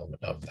 cultural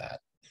development of that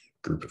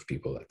group of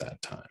people at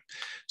that time.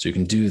 So you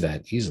can do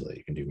that easily.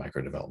 You can do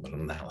micro developmental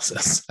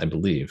analysis, I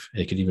believe.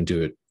 You could even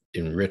do it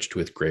enriched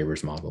with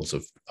Graeber's models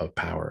of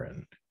power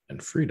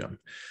and freedom.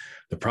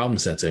 The problem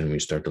sets in when you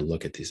start to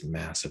look at these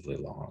massively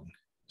long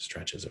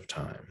stretches of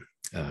time.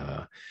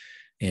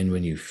 And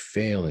when you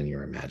fail in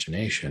your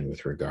imagination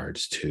with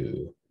regards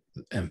to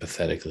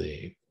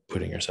empathetically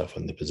putting yourself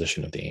in the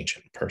position of the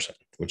ancient person,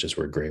 which is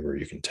where Graeber,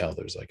 you can tell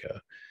there's like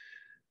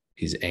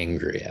he's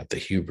angry at the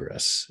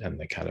hubris and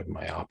the kind of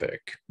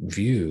myopic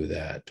view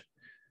that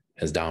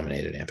has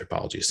dominated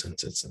anthropology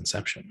since its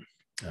inception.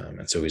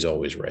 And so he's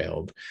always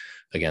railed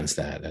against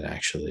that, and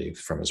actually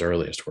from his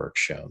earliest work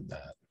shown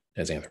that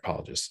as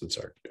anthropologists,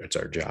 it's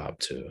our job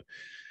to,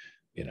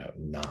 you know,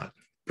 not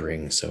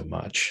bring so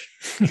much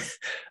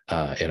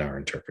in our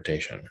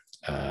interpretation.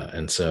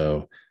 And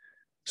so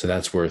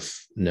that's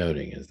worth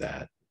noting, is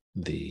that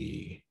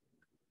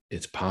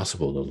it's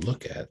possible to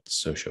look at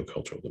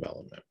sociocultural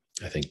development,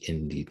 I think,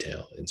 in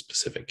detail in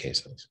specific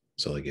cases.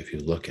 So like if you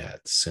look at,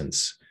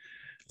 since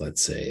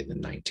let's say the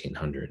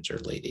 1900s or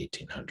late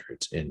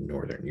 1800s in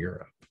Northern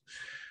Europe,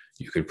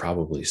 you could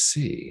probably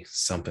see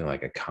something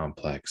like a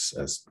complex,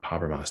 as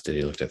Habermas did.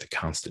 He looked at the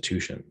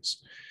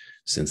constitutions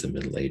since the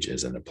Middle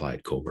Ages and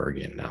applied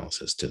Kohlbergian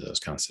analysis to those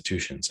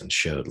constitutions and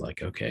showed,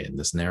 like, okay, in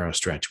this narrow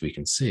stretch, we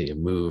can see a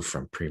move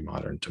from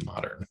pre-modern to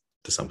modern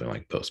to something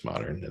like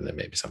postmodern, and then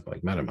maybe something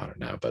like metamodern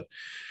now. But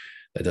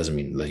that doesn't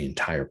mean the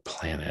entire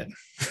planet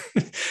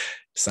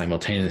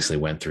simultaneously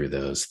went through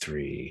those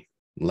three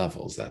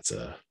levels. That's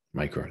a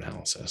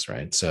microanalysis,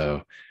 right?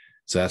 So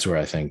that's where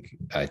I think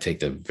I take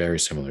the very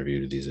similar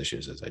view to these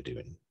issues as I do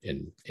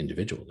in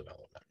individual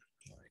development,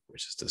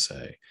 which is to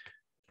say,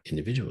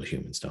 individual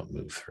humans don't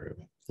move through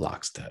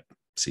lockstep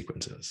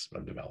sequences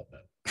of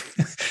development.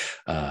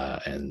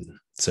 And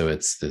so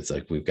it's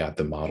like we've got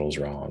the models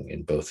wrong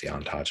in both the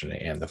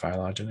ontogeny and the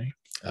phylogeny.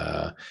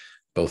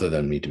 Both of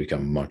them need to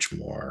become much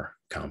more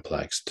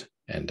complex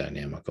and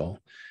dynamical.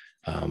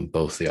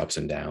 Both the ups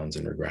and downs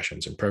and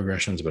regressions and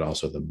progressions, but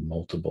also the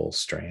multiple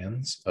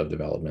strands of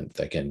development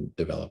that can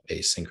develop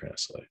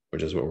asynchronously,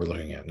 which is what we're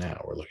looking at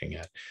now. We're looking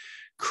at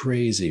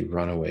crazy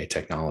runaway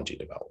technology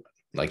development.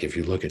 Like if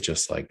you look at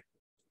just like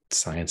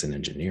science and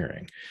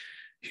engineering,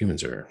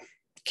 humans are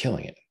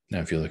killing it. Now,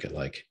 if you look at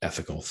like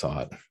ethical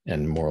thought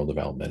and moral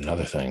development and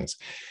other things,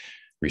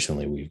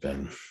 recently we've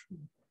been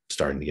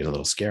starting to get a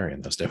little scary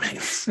in those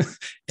domains,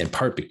 in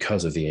part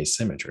because of the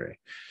asymmetry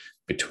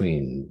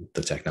between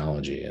the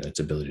technology and its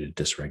ability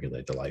to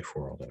dysregulate the life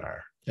world, and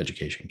our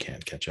education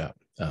can't catch up.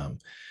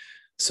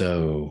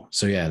 So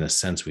yeah, in a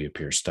sense, we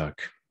appear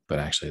stuck, but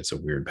actually it's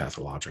a weird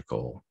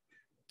pathological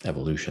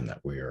evolution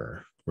that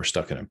we're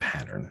stuck in a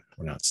pattern.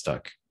 We're not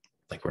stuck,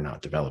 like we're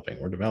not developing.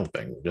 We're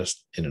developing. We're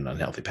just in an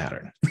unhealthy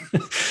pattern.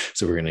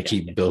 So we're going to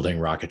keep building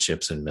rocket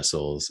ships and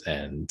missiles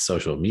and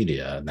social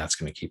media, and that's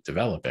going to keep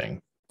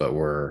developing. But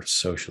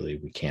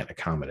we can't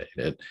accommodate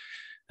it,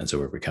 and so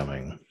we're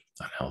becoming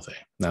unhealthy.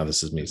 Now,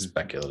 this is me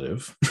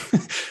speculative,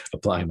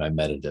 applying my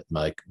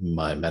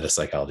meta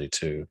psychology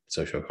to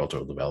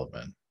sociocultural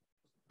development,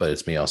 but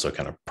it's me also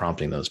kind of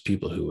prompting those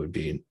people who would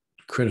be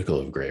critical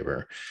of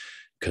Graeber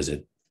because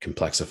it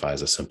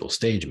complexifies a simple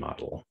stage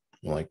model.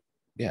 Like,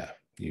 yeah,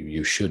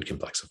 you should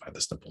complexify the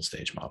simple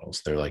stage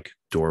models. They're like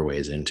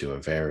doorways into a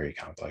very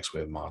complex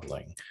way of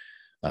modeling,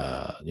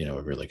 a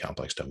really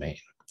complex domain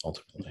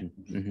ultimately.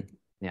 Mm-hmm.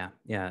 Yeah,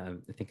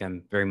 I think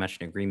I'm very much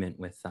in agreement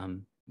with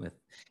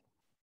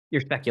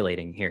you're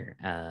speculating here,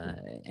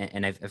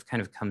 and I've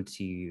kind of come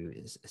to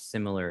a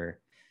similar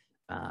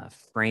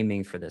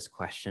framing for this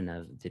question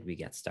of, did we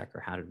get stuck, or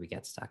how did we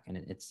get stuck? And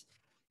it's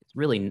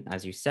really,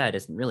 as you said,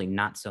 it's really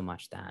not so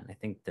much that. I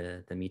think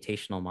the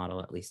mutational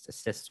model at least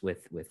assists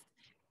with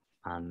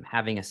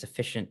having a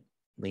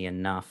sufficiently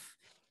enough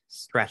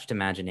stretched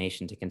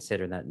imagination to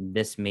consider that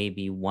this may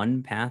be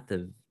one path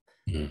of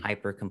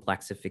hyper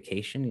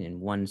complexification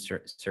in one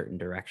certain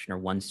direction or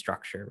one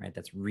structure, right?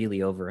 That's really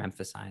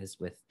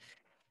overemphasized with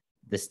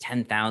this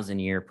 10,000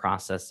 year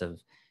process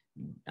of,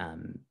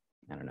 an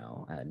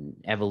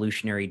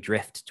evolutionary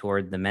drift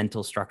toward the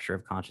mental structure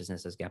of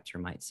consciousness, as Gebser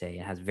might say.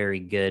 It has very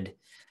good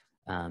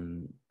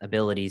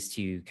abilities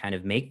to kind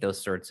of make those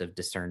sorts of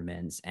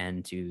discernments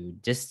and to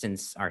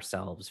distance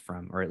ourselves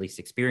from, or at least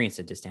experience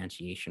a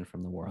distantiation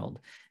from the world,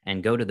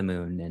 and go to the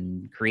moon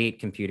and create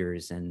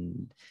computers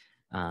and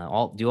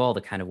do all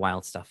the kind of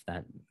wild stuff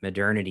that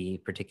modernity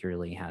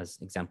particularly has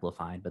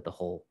exemplified, but the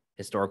whole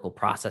historical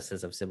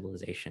processes of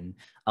civilization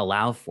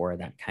allow for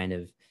that kind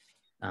of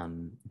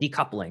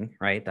decoupling,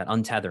 right? That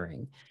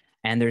untethering.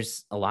 And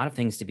there's a lot of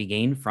things to be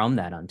gained from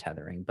that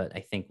untethering. But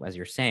I think, as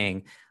you're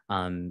saying,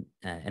 and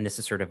this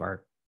is sort of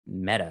our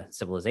meta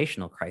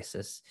civilizational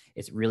crisis,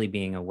 it's really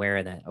being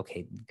aware that,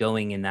 okay,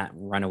 going in that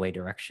runaway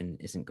direction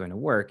isn't going to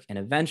work. And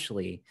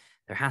eventually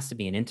there has to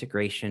be an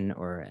integration,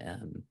 or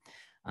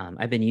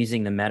I've been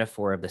using the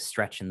metaphor of the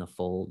stretch and the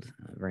fold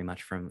very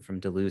much from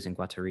Deleuze and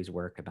Guattari's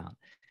work about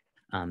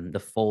the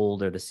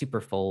fold or the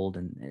superfold,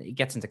 and it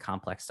gets into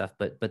complex stuff.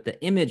 But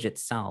the image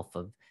itself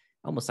of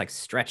almost like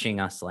stretching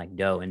us like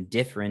dough and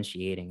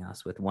differentiating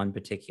us with one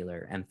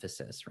particular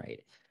emphasis, right?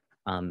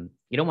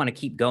 You don't want to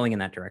keep going in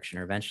that direction,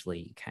 or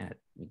eventually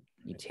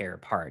you tear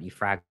apart, you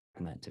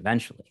fragment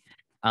eventually.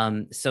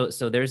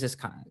 So there's this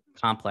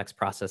complex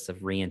process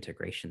of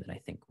reintegration that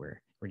I think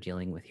we're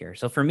dealing with here.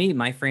 So for me,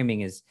 my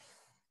framing is,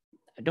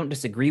 I don't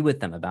disagree with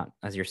them about,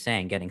 as you're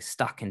saying, getting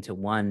stuck into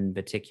one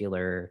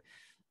particular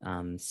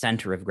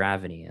center of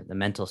gravity, the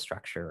mental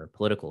structure or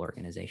political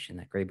organization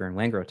that Graeber and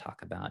Wengrow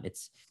talk about.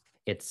 It's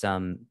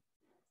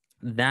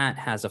that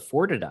has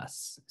afforded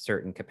us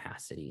certain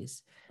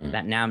capacities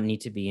that now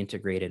need to be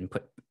integrated and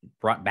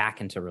brought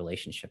back into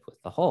relationship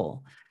with the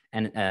whole.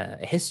 And a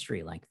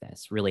history like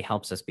this really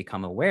helps us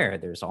become aware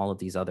there's all of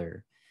these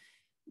other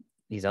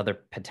these other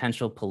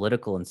potential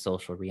political and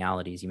social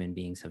realities human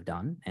beings have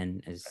done.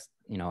 And as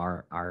you know,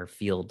 our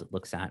field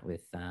looks at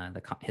with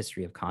the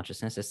history of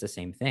consciousness, it's the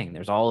same thing.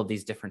 There's all of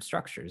these different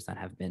structures that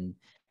have been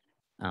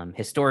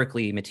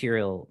historically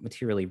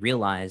materially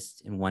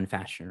realized in one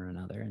fashion or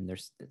another, and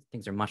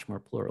things are much more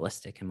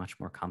pluralistic and much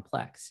more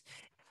complex.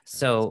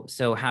 So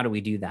how do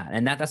we do that?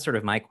 And that's sort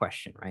of my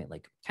question, right?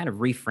 Like kind of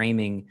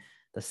reframing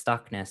the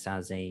stuckness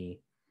as a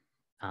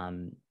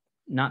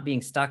not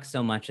being stuck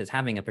so much as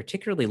having a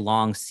particularly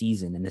long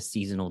season in this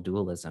seasonal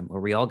dualism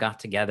where we all got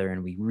together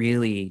and we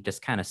really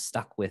just kind of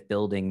stuck with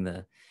building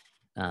the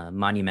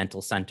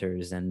monumental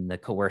centers and the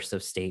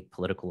coercive state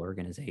political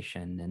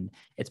organization. And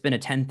it's been a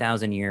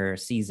 10,000 year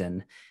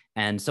season.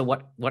 And so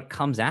what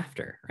comes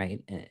after,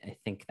 right? I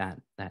think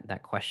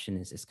that question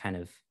is kind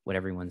of what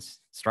everyone's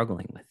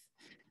struggling with.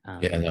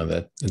 Yeah, no,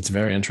 that it's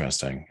very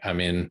interesting. I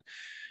mean,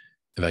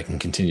 if I can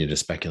continue to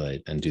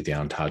speculate and do the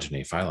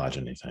ontogeny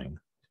phylogeny thing,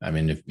 I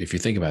mean, if you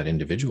think about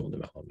individual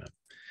development,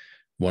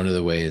 one of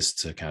the ways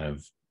to kind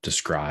of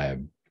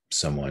describe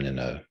someone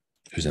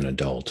who's an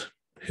adult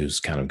who's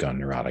kind of gone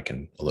neurotic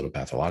and a little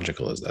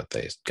pathological is that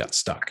they got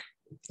stuck.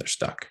 They're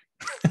stuck.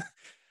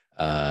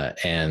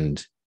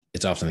 And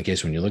it's often the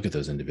case when you look at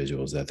those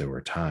individuals that there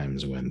were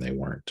times when they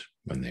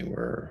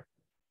were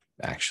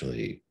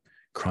actually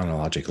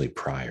chronologically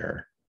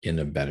prior in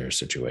a better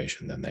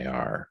situation than they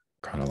are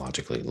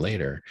chronologically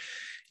later,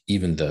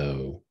 even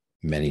though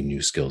many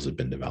new skills have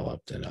been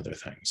developed and other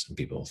things. And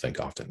people think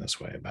often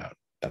this way about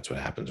that's what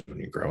happens when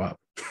you grow up.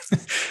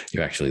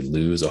 You actually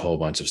lose a whole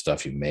bunch of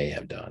stuff you may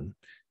have done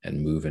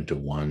and move into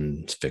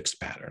one fixed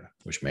pattern,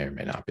 which may or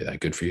may not be that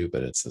good for you,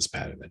 but it's this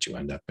pattern that you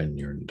end up in,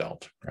 you're an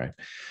adult, right?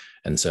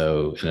 And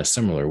so in a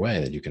similar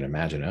way that you can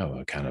imagine,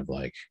 a kind of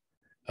like,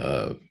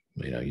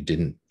 you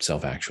didn't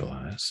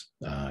self-actualize,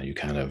 you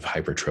kind of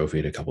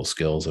hypertrophied a couple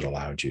skills that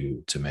allowed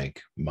you to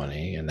make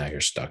money, and now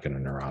you're stuck in a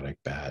neurotic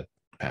bad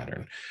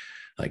pattern.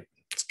 Like,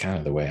 it's kind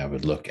of the way I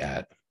would look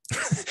at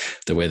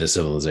the way the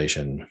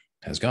civilization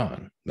has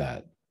gone,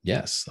 that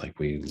yes, like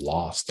we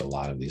lost a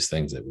lot of these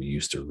things that we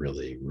used to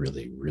really,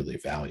 really, really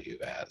value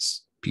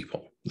as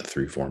people, the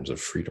three forms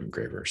of freedom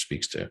Graeber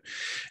speaks to.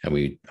 And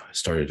we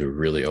started to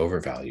really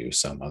overvalue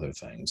some other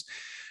things.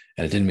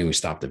 And it didn't mean we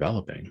stopped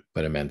developing,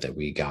 but it meant that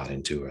we got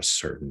into a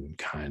certain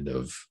kind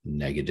of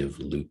negative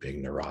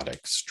looping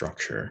neurotic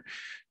structure,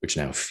 which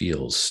now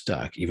feels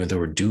stuck, even though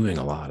we're doing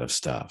a lot of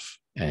stuff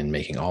and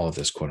making all of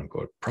this quote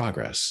unquote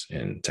progress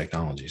in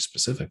technology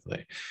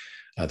specifically.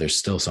 There's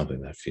still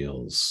something that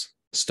feels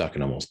stuck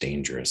and almost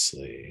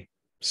dangerously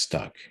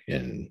stuck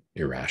in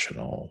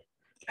irrational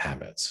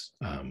habits.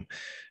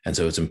 And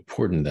so it's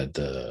important that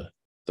the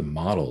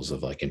models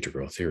of like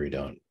integral theory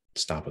don't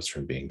stop us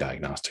from being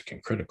diagnostic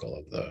and critical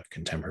of the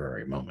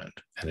contemporary moment.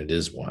 And it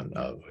is one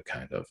of a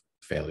kind of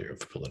failure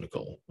of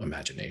political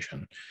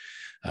imagination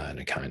and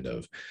a kind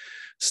of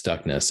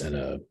stuckness and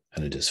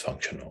a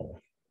dysfunctional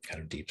kind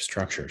of deep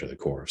structure to the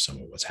core of some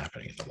of what's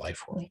happening in the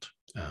life world.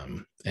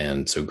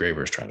 And so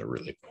Graeber is trying to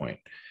really point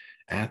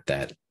at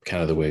that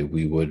kind of the way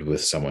we would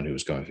with someone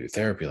who's going through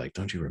therapy. Like,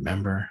 don't you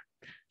remember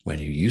when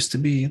you used to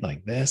be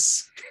like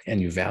this and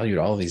you valued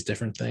all these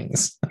different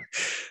things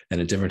and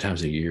at different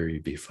times of year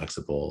you'd be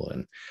flexible.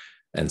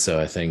 And so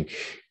I think,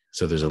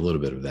 so there's a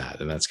little bit of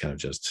that, and that's kind of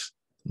just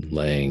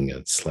laying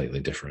a slightly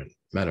different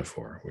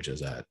metaphor, which is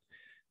that,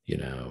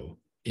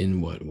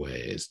 in what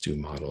ways do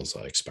models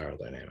like spiral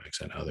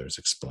dynamics and others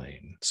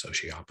explain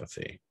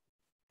sociopathy,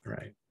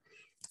 right?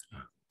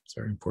 It's a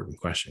very important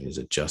question. Is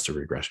it just a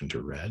regression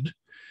to red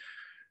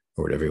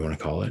or whatever you want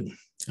to call it?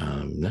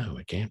 No,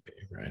 it can't be,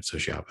 right?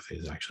 Sociopathy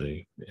is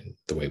actually, in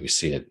the way we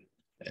see it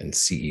in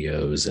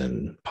CEOs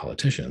and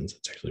politicians,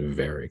 it's actually a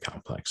very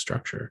complex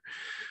structure,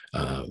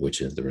 which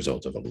is the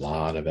result of a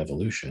lot of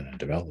evolution and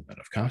development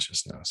of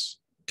consciousness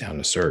down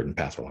a certain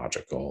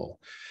pathological,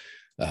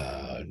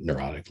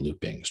 neurotic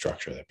looping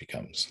structure that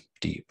becomes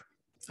deep.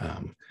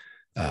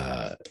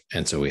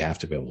 And so we have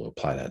to be able to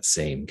apply that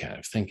same kind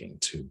of thinking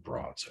to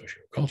broad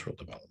sociocultural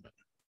development.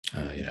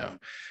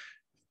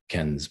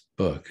 Ken's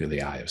book,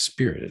 The Eye of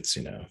Spirit, it's,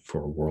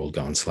 for a world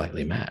gone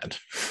slightly mad.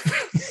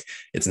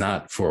 It's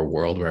not for a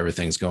world where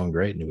everything's going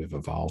great and we've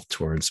evolved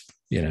towards,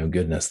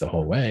 goodness the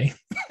whole way.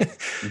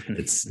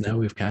 It's, no,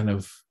 we've kind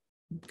of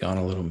gone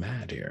a little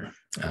mad here.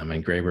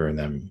 And Graeber and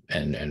them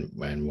and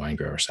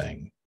Wengrow are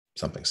saying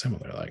something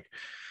similar, like,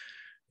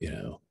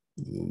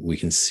 we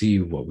can see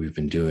what we've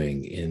been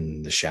doing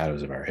in the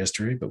shadows of our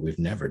history, but we've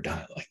never done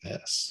it like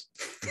this.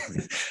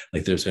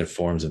 Like, there's been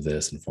forms of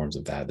this and forms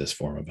of that, this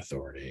form of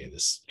authority,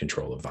 this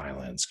control of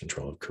violence,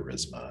 control of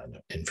charisma and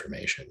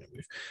information. And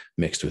we've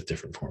mixed with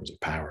different forms of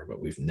power,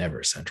 but we've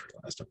never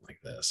centralized them like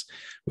this,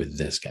 with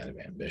this kind of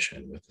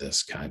ambition, with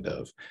this kind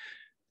of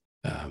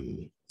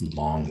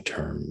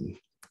long-term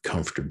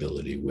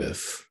comfortability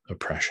with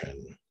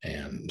oppression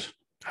and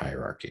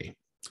hierarchy.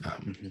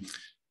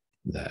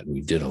 That we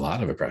did a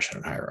lot of oppression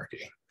and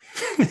hierarchy,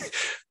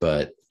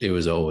 but it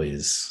was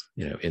always,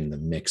 in the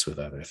mix with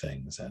other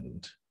things,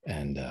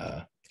 and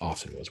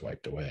often was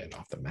wiped away and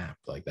off the map,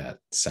 like that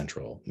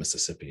central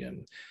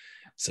Mississippian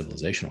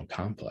civilizational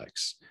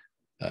complex,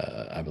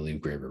 I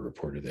believe Graeber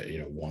reported that,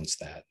 once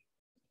that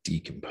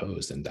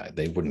decomposed and died,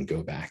 they wouldn't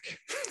go back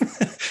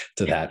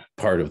to that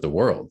part of the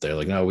world. They're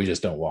like, no, we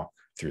just don't walk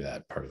through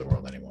that part of the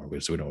world anymore. We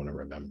don't want to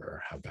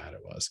remember how bad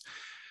it was.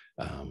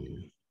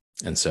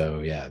 And so,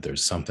 yeah, there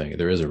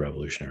is a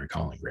revolutionary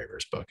calling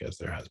Graeber's book, as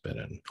there has been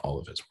in all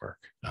of his work.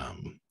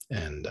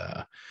 And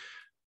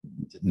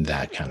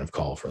that kind of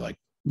call for like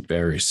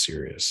very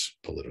serious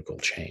political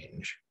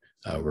change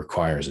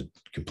requires a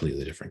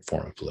completely different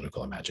form of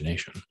political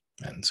imagination.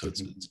 And so it's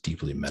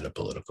deeply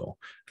metapolitical,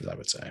 as I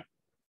would say.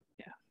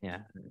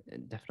 Yeah,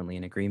 definitely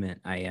in agreement.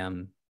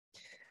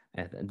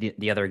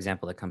 The other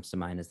example that comes to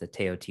mind is the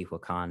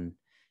Teotihuacan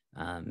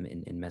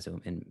in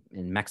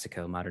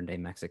Mexico, modern day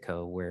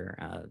Mexico,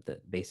 where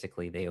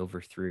basically they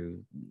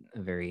overthrew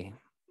a very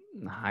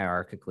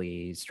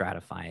hierarchically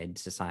stratified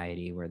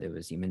society where there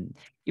was human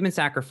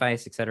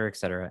sacrifice, et cetera, et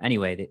cetera.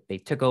 Anyway, they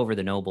took over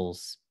the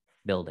nobles'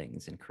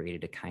 buildings and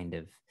created a kind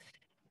of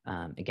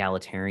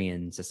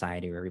egalitarian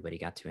society where everybody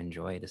got to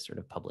enjoy this sort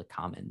of public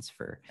commons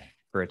for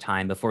a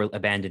time before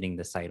abandoning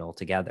the site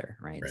altogether,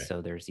 right?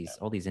 So there's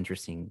all these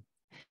interesting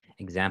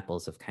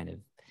examples of kind of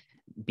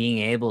being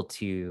able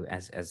to,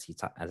 as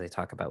I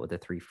talk about with the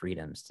 3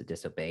 freedoms, to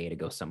disobey, to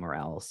go somewhere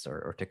else,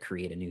 or to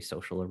create a new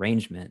social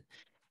arrangement.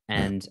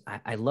 And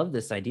I love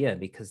this idea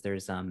because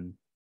there's I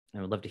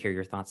would love to hear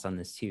your thoughts on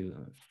this too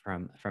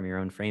from your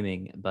own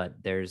framing,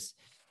 but there's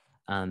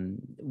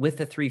with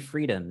the 3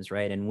 freedoms,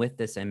 right? And with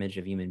this image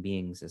of human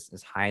beings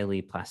as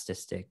highly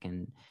plastic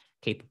and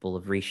capable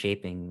of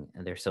reshaping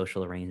their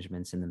social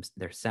arrangements in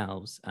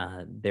themselves,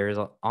 there's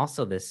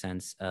also this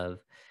sense of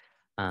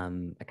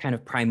a kind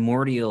of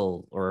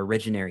primordial or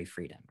originary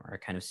freedom, or a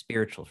kind of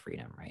spiritual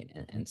freedom, right?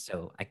 And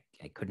so I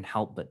couldn't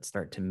help but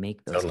start to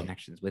make those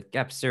connections with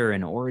Gebser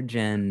and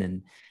origin.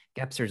 And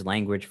Gebser's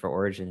language for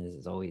origin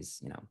is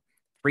always,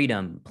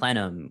 freedom,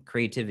 plenum,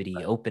 creativity,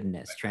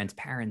 openness,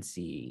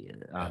 transparency,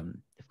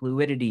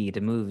 fluidity to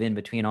move in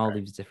between all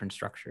these different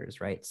structures,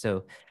 right?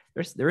 So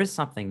there is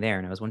something there,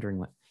 and I was wondering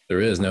what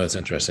there is. No, it's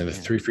interesting. The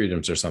 3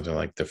 freedoms are something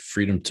like the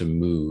freedom to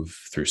move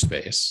through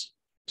space,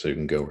 so you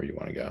can go where you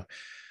want to go,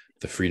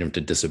 the freedom to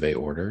disobey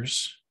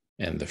orders,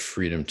 and the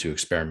freedom to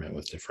experiment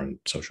with different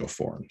social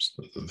forms.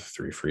 Those are the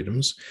 3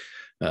 freedoms.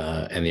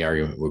 And the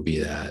argument would be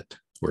that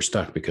we're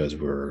stuck because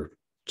we're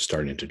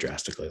starting to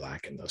drastically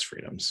lack in those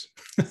freedoms.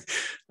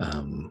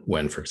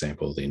 When, for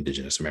example, the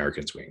indigenous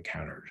Americans we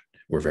encountered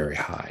were very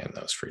high in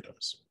those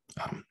freedoms,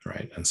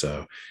 right? And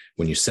so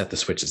when you set the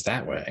switches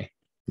that way,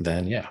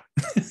 then you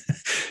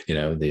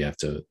have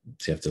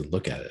to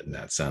look at it in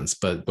that sense.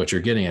 But what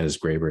you're getting at is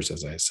Graeber's,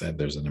 as I said,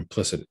 there's an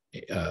implicit,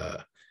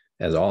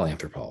 as all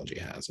anthropology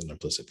has, an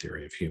implicit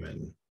theory of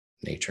human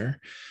nature.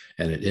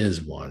 And it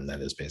is one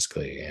that is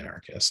basically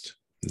anarchist,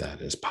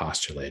 that is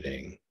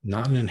postulating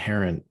not an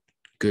inherent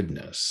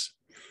goodness.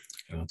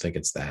 I don't think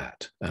it's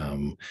that,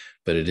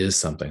 but it is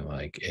something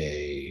like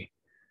a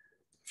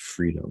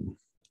freedom,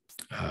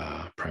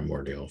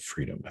 primordial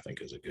freedom, I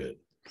think is a good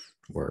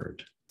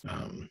word,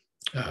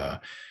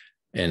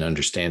 and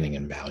understanding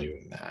and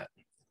valuing that,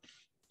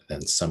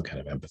 then some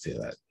kind of empathy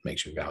that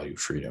makes you value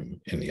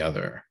freedom in the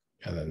other.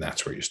 And then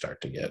that's where you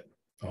start to get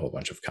a whole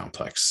bunch of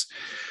complex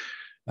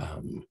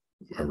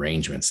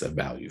arrangements that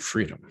value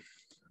freedom,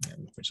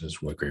 which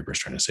is what Graeber's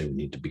trying to say we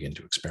need to begin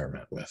to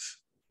experiment with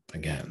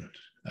again.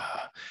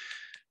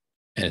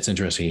 And it's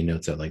interesting, he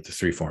notes that like the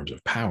 3 forms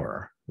of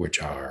power,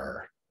 which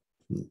are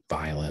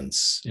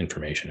violence,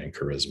 information, and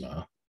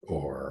charisma,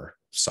 or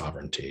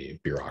sovereignty,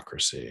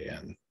 bureaucracy,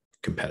 and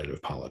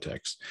competitive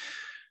politics,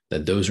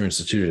 that those are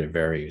instituted at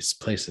various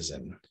places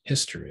in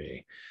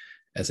history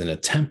as an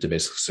attempt to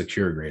basically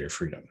secure greater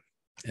freedom.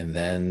 And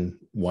then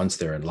once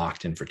they're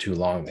locked in for too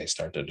long, they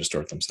start to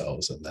distort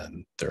themselves, and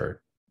then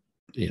they're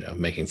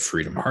making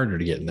freedom harder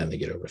to get, and then they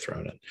get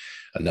overthrown, and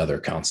another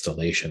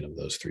constellation of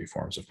those 3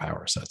 forms of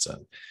power sets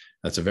in.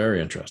 That's a very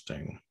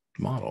interesting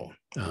model,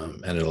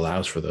 and it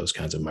allows for those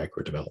kinds of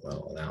micro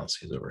developmental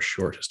analyses over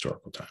short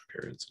historical time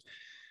periods.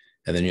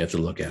 And then you have to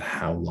look at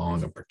how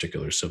long a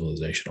particular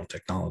civilizational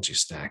technology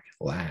stack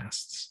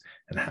lasts,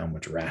 and how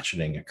much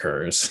ratcheting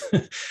occurs,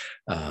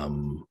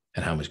 and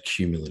how much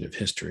cumulative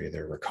history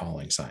they're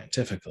recalling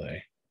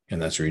scientifically.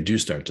 And that's where you do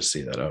start to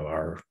see that,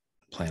 our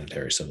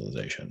planetary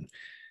civilization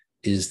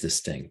is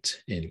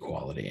distinct in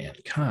quality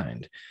and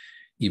kind,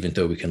 even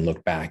though we can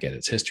look back at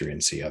its history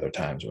and see other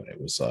times when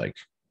it was like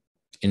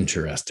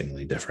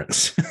interestingly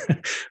different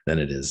than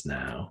it is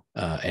now,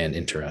 and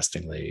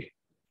interestingly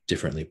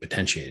differently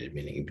potentiated,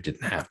 meaning it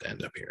didn't have to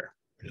end up here,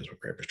 which is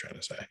what Graeber's trying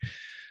to say.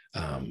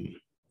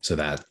 So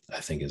that,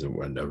 I think, is a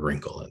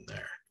wrinkle in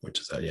there,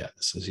 which is that,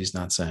 he's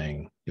not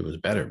saying it was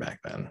better back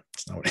then.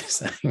 That's not what he's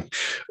saying.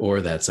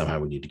 Or that somehow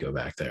we need to go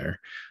back there,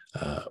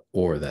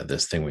 or that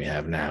this thing we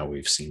have now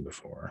we've seen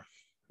before.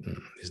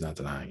 He's not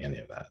denying any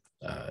of that.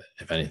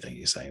 If anything,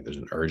 he's saying there's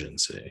an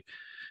urgency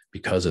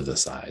because of the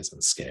size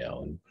and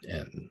scale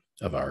and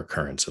of our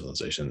current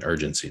civilization,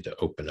 urgency to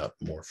open up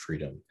more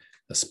freedom,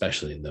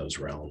 especially in those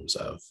realms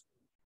of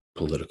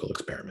political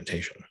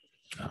experimentation.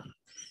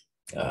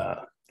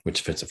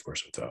 which fits, of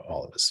course, with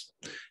all of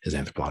his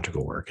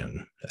anthropological work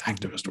and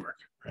activist work,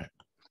 right?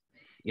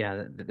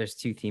 Yeah, there's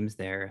two themes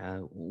there.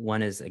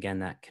 One is, again,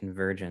 that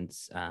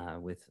convergence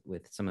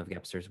with some of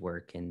Gebser's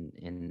work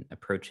in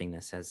approaching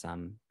this as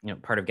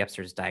part of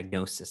Gebser's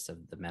diagnosis of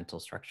the mental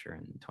structure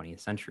in the 20th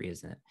century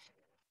is that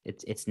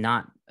it's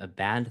not a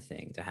bad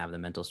thing to have the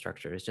mental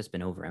structure. It's just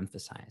been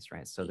overemphasized,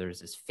 right? So there's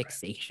this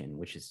fixation,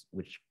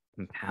 which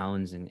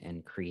compounds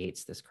and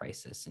creates this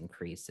crisis and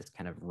creates this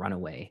kind of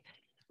runaway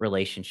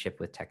relationship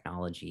with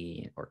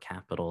technology or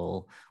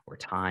capital or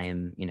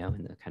time, in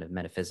the kind of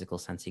metaphysical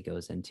sense he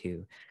goes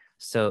into.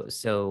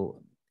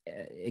 So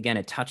again,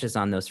 it touches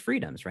on those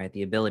freedoms, right?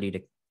 The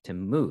ability to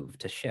move,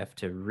 to shift,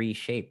 to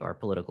reshape our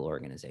political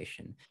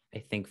organization. I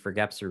think for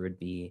Gebser would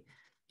be,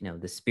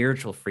 the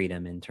spiritual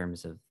freedom in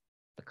terms of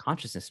the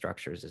consciousness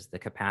structures is the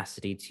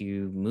capacity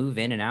to move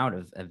in and out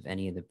of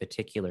any of the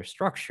particular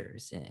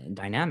structures and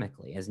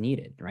dynamically as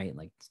needed, right?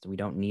 Like, so we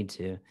don't need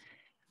to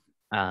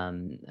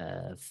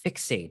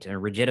fixate or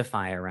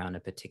rigidify around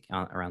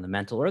around the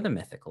mental or the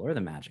mythical or the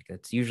magic.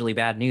 It's usually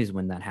bad news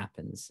when that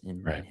happens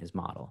in his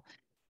model.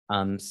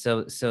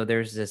 So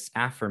there's this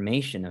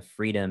affirmation of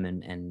freedom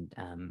and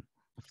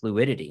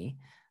fluidity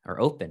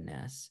or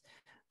openness.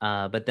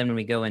 But then when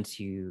we go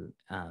into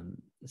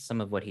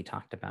some of what he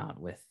talked about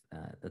with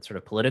the sort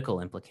of political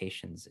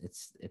implications,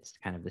 it's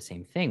kind of the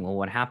same thing. Well,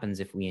 what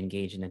happens if we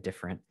engage in a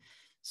different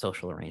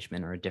social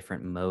arrangement or a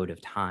different mode of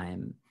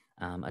time?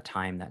 A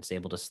time that's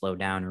able to slow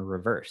down or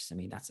reverse. I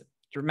mean, that's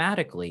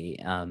dramatically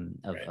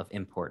of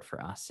import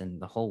for us.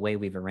 And the whole way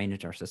we've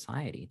arranged our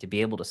society to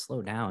be able to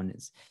slow down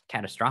is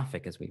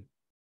catastrophic, as we've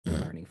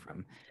been learning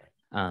from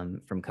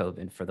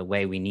COVID, for the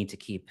way we need to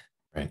keep,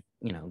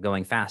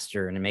 going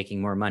faster and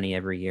making more money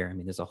every year. I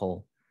mean, there's a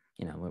whole,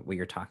 what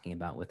you're talking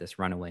about with this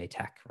runaway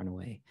tech,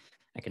 runaway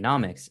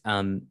economics.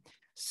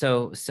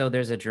 So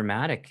there's a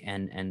dramatic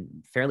and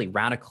fairly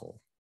radical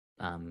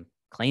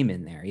claim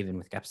in there, even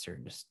with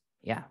Gebser, just,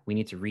 we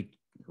need to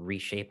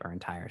reshape our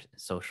entire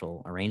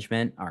social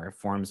arrangement, our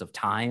forms of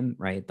time,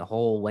 right? The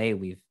whole way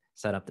we've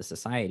set up the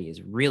society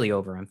is really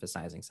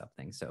overemphasizing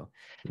something.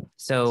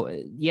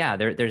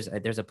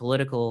 There's a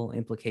political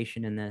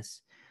implication in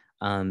this.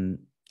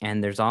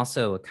 And there's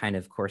also a kind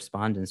of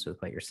correspondence with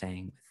what you're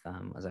saying,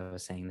 as I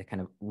was saying, the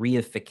kind of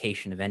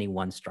reification of any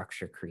one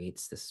structure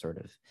creates this sort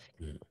of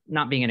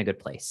not being in a good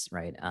place,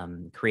 right?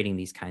 Creating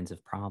these kinds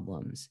of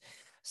problems.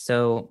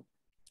 So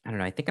I don't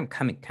know. I think I'm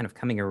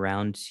coming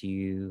around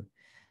to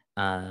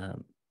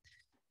in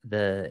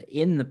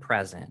the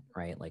present,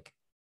 right? Like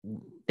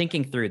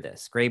thinking through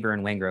this. Graeber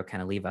and Wengrow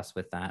kind of leave us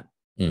with that.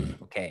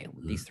 Okay,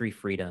 these three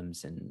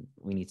freedoms, and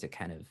we need to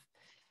kind of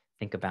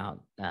think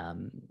about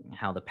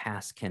how the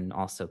past can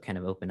also kind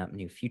of open up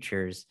new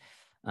futures.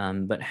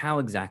 But how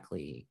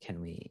exactly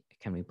can we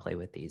play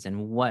with these,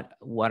 and what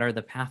are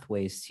the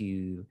pathways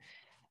to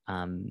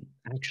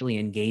actually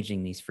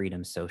engaging these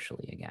freedoms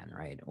socially again,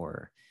 right?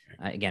 Or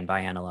again,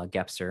 by analog,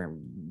 Gebser,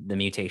 the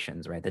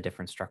mutations, right? The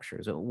different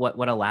structures.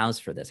 What allows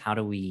for this? How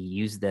do we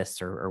use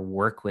this or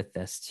work with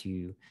this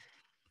to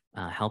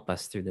help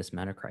us through this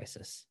meta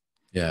crisis?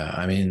 Yeah,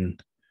 I mean,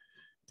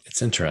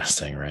 it's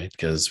interesting, right?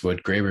 Because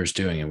what Graeber's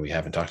doing, and we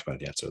haven't talked about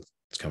it yet, so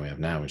it's coming up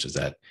now, which is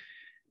that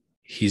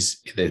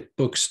the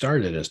book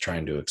started as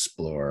trying to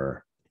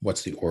explore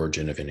what's the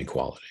origin of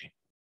inequality,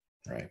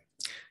 right?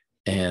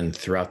 And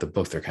throughout the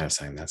book, they're kind of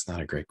saying that's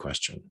not a great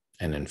question.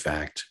 And in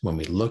fact, when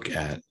we look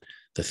at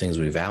the things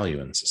we value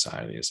in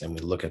societies and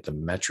we look at the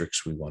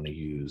metrics we want to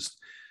use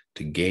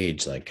to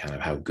gauge like kind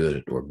of how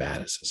good or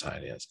bad a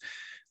society is,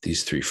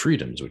 these three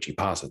freedoms, which he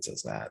posits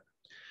as that,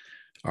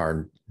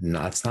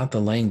 it's not the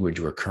language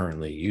we're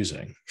currently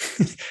using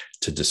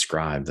to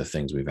describe the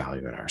things we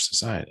value in our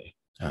society,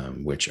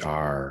 which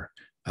are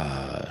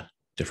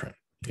different.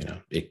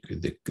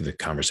 The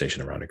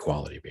conversation around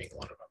equality being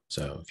one of them.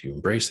 So if you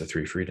embrace the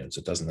three freedoms,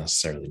 it doesn't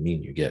necessarily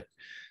mean you get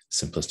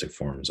simplistic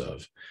forms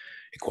of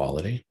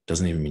equality. It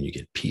doesn't even mean you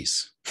get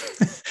peace,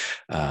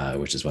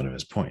 which is one of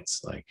his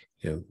points. Like,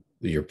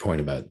 your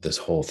point about this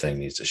whole thing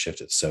needs to shift.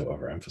 It's so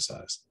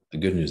overemphasized. The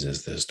good news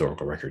is the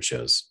historical record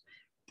shows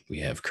we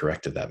have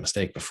corrected that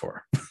mistake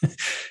before.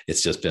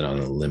 It's just been on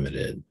a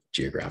limited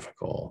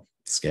geographical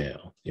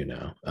scale,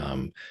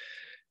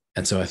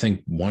 and so I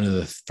think one of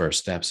the first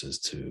steps is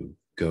to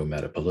go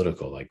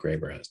metapolitical like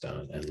Graeber has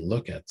done and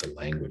look at the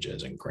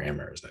languages and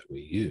grammars that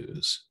we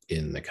use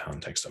in the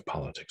context of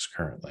politics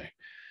currently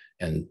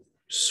and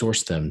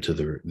source them to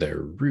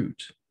their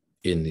root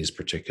in these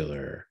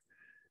particular,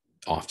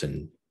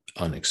 often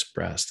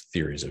unexpressed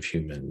theories of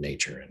human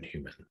nature and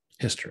human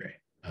history.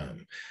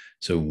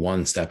 So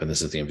one step, and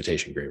this is the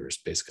invitation Graeber's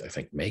basically, I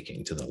think,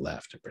 making to the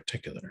left in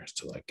particular, is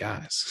to like,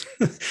 guys,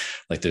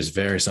 like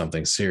there's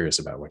something serious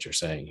about what you're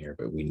saying here,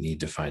 but we need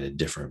to find a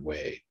different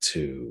way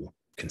to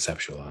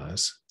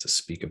conceptualize, to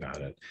speak about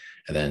it,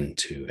 and then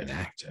to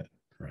enact it,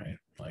 right?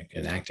 Like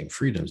enacting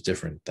freedom is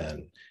different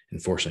than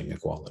enforcing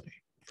equality,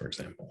 for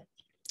example.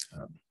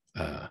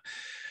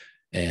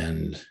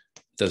 And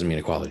it doesn't mean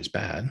equality is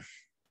bad,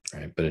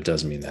 right? But it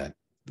does mean that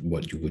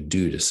what you would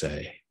do to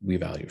say we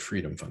value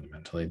freedom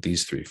fundamentally,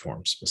 these three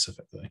forms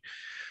specifically,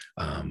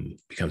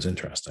 becomes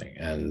interesting.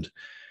 And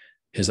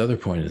his other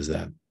point is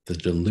that the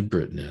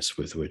deliberateness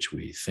with which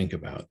we think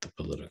about the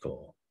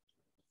political,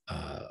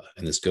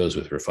 and this goes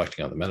with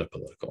reflecting on the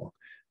metapolitical,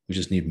 we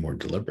just need more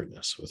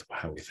deliberateness with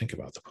how we think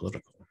about the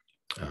political.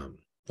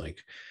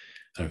 Like,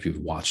 I don't know if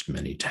you've watched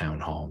many town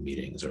hall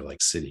meetings or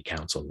like city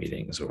council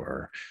meetings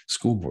or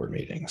school board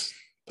meetings,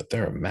 but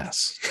they're a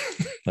mess.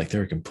 Like,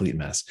 they're a complete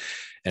mess.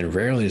 And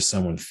rarely is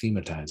someone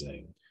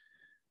thematizing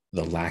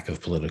the lack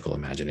of political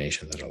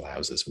imagination that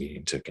allows this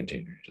meeting to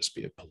continue to just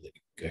be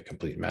a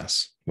complete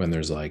mess, when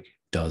there's like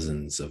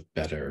dozens of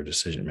better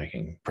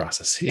decision-making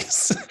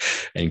processes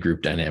and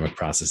group dynamic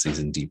processes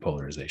and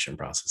depolarization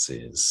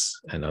processes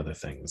and other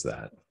things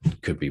that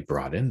could be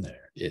brought in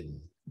there in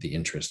the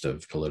interest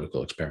of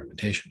political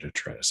experimentation to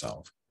try to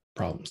solve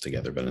problems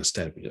together. But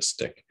instead, we just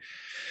stick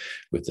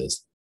with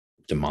this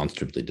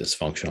demonstrably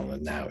dysfunctional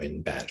and now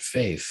in bad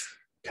faith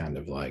kind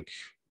of like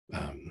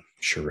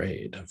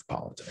charade of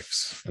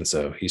politics. And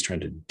so he's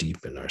trying to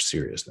deepen our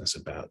seriousness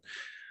about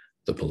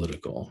the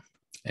political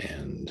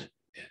and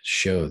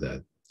show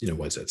that, you know,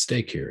 what's at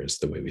stake here is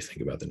the way we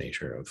think about the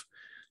nature of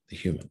the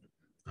human.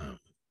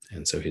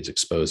 And so he's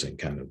exposing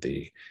kind of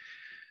the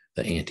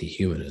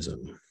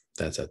anti-humanism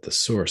that's at the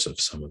source of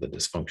some of the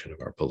dysfunction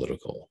of our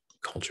political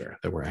culture,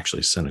 that we're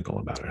actually cynical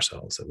about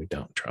ourselves, that we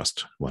don't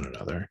trust one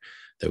another,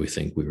 that we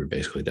think we were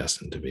basically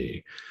destined to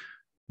be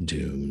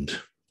doomed,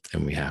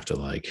 and we have to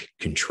like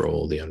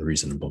control the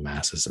unreasonable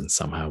masses and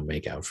somehow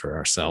make out for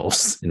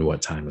ourselves in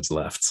what time is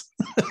left.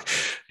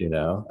 You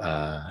know,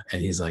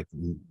 and he's like,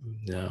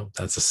 no,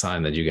 that's a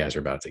sign that you guys are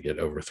about to get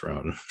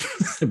overthrown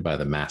by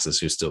the masses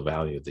who still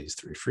value these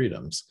three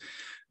freedoms,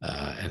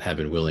 and have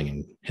been willing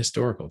in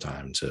historical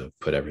time to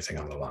put everything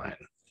on the line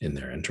in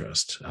their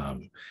interest.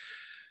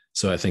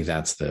 So I think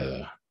that's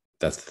the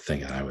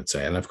thing that I would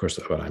say. And of course,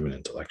 but I'm an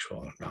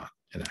intellectual and I'm not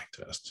an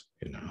activist,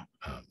 you know.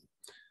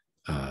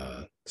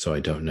 So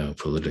I don't know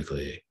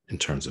politically in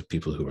terms of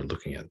people who are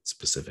looking at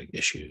specific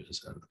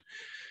issues and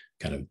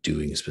kind of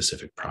doing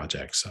specific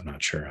projects. I'm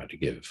not sure how to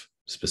give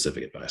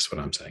specific advice.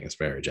 What I'm saying is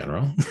very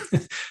general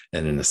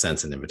and in a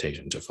sense, an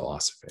invitation to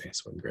philosophy.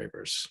 It's what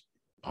Graeber's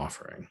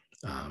offering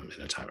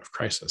in a time of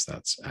crisis.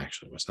 That's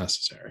actually what's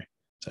necessary.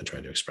 So I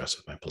try to express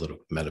with my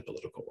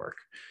metapolitical work.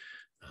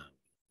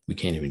 We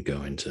can't even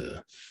go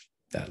into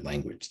that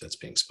language that's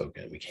being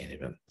spoken. We can't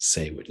even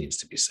say what needs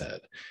to be said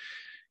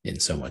in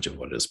so much of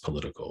what is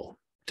political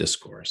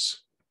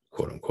discourse,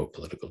 quote unquote,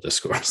 political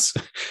discourse.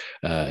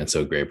 And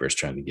so Graeber is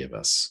trying to give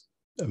us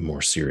a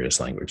more serious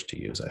language to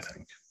use, I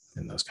think,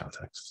 in those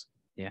contexts.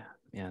 Yeah.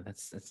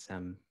 That's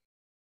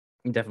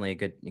definitely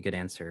a good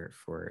answer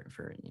for,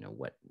 you know,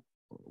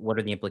 what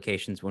are the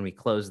implications when we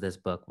close this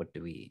book? What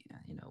do we,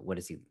 you know,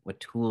 what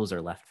tools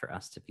are left for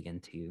us to begin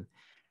to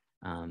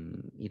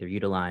either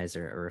utilize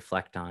or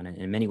reflect on? And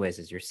in many ways,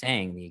 as you're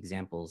saying, the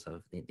examples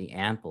of the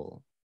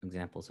ample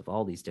examples of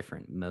all these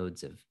different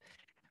modes of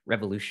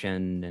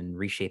revolution and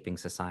reshaping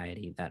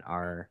society that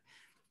are,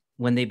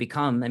 when they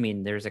become, I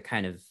mean, there's a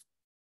kind of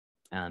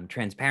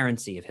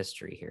transparency of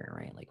history here,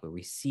 right? Like where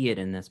we see it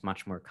in this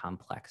much more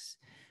complex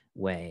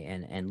way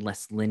and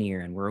less linear,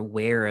 and we're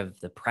aware of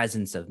the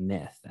presence of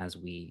myth as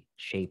we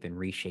shape and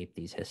reshape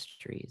these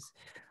histories.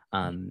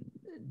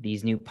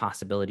 These new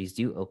possibilities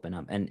do open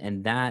up,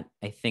 and that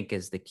I think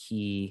is the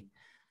key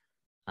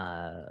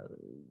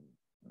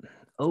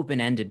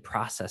open-ended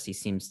process he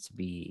seems to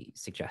be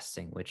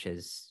suggesting, which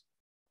is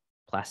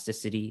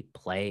plasticity,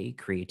 play,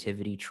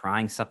 creativity,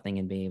 trying something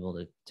and being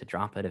able to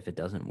drop it if it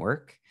doesn't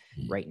work.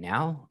 Right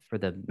now, for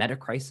the meta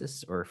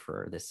crisis or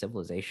for the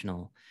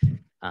civilizational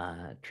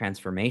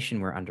transformation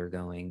we're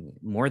undergoing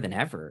more than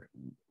ever,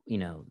 you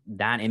know,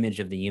 that image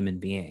of the human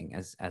being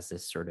as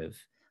this sort of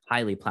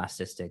highly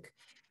plastic,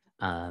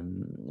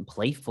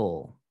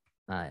 playful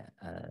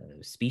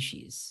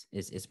species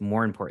is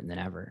more important than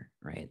ever,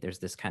 right? There's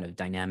this kind of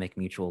dynamic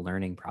mutual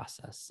learning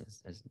process,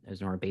 as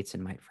Nora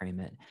Bateson might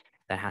frame it,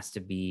 that has to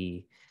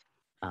be,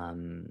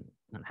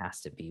 not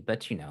has to be,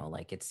 but you know,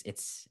 like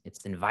it's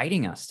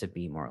inviting us to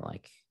be more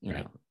like, you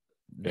know,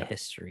 the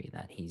history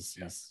that he's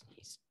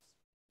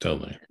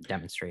totally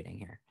demonstrating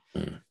here.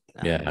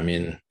 Yeah, I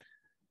mean,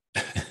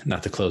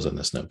 not to close on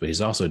this note, but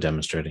he's also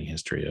demonstrating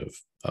history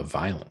of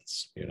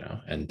violence, you know,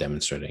 and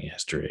demonstrating a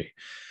history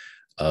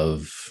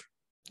of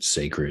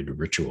sacred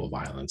ritual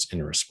violence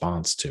in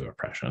response to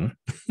oppression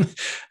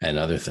and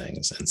other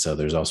things. And so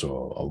there's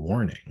also a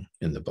warning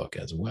in the book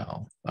as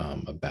well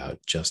about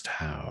just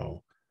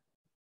how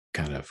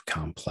kind of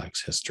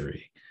complex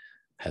history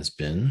has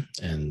been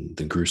and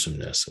the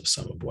gruesomeness of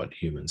some of what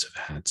humans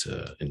have had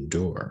to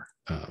endure.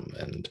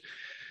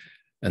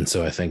 And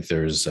so I think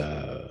there's,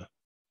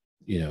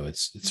 you know,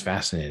 it's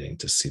fascinating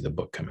to see the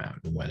book come out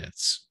when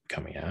it's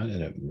coming out,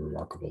 and it's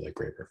remarkable that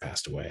Graeber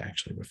passed away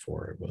actually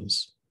before it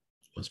was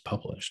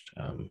published,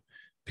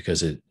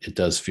 because it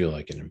does feel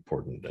like an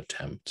important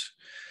attempt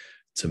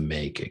to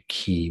make a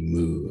key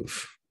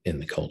move in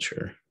the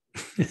culture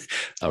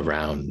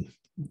around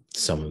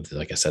some of the,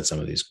 like I said, some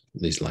of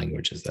these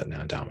languages that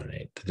now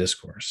dominate the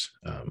discourse,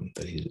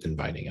 that he's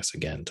inviting us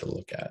again to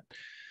look at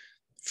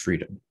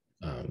freedom.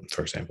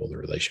 For example, the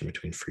relation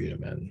between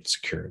freedom and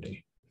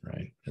security,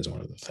 right, is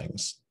one of the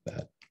things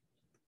that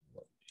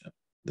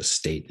the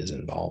state is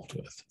involved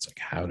with. It's like,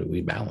 how do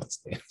we balance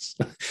things?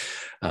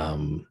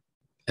 And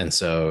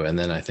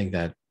then I think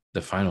that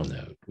the final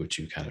note, which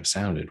you kind of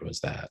sounded, was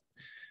that,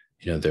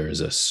 there is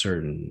a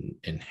certain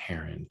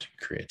inherent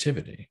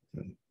creativity.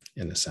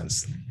 In a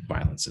sense,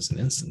 violence is an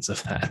instance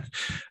of that,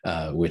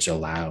 which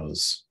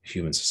allows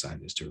human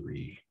societies to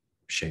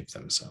reshape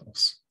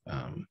themselves.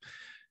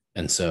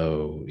 And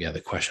so,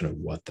 the question of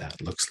what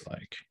that looks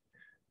like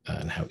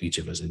and how each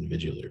of us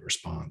individually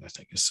respond, I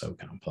think, is so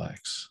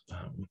complex.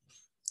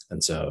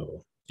 And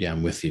so,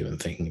 I'm with you in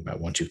thinking about,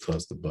 once you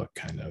close the book,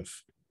 kind of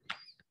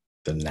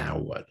the now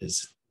what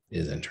is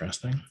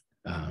interesting.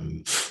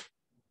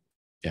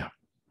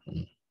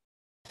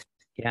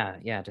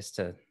 Just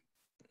to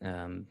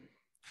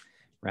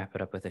wrap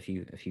it up with a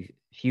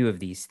few of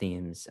these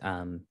themes.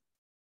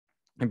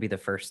 Maybe the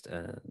first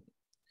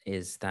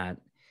is that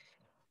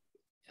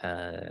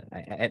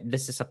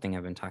this is something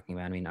I've been talking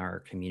about. I mean, our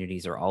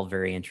communities are all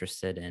very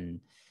interested in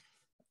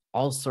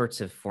all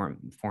sorts of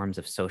forms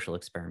of social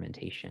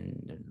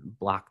experimentation, and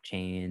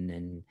blockchain,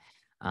 and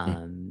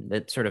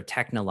that sort of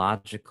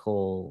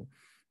technological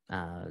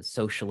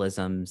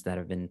socialisms that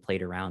have been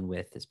played around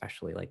with,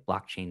 especially like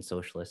Blockchain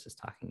Socialist is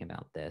talking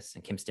about this,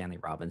 and Kim Stanley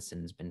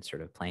Robinson's been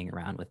sort of playing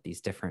around with these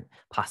different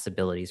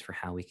possibilities for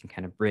how we can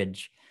kind of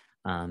bridge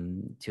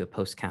to a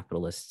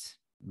post-capitalist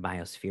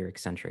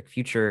biosphere-centric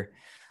future.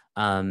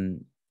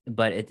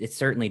 But it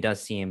certainly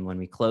does seem, when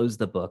we close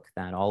the book,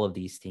 that all of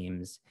these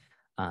themes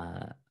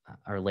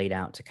are laid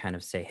out to kind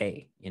of say,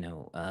 hey,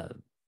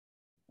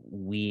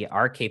 we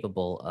are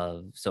capable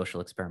of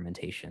social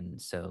experimentation.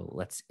 So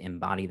let's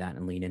embody that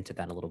and lean into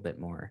that a little bit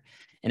more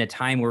in a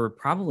time where we're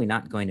probably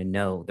not going to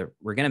know that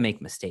we're going to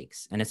make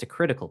mistakes. And it's a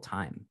critical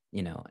time,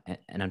 and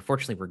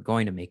unfortunately we're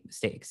going to make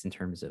mistakes in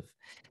terms of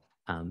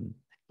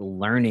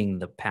learning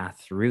the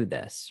path through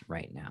this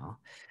right now.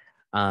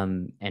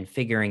 And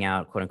figuring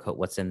out, quote unquote,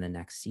 what's in the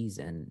next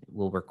season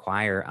will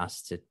require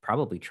us to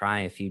probably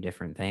try a few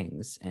different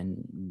things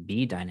and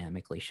be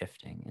dynamically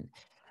shifting.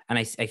 And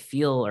I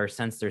feel or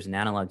sense there's an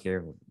analog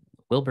here.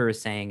 Wilber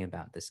is saying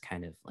about this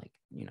kind of like,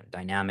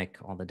 dynamic,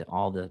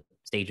 all the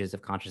stages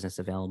of consciousness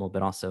available,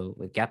 but also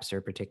with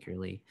Gebser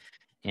particularly,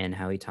 and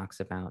how he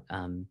talks about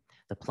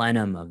the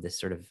plenum of this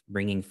sort of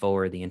bringing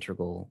forward the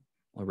integral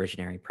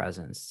originary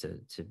presence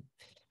to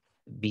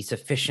be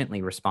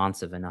sufficiently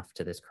responsive enough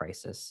to this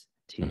crisis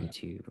to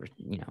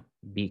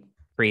be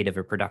creative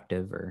or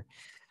productive or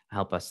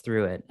help us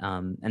through it.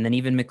 And then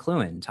even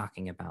McLuhan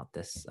talking about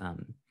this,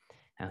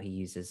 how he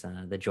uses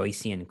the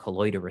Joycean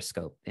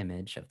colloidoscope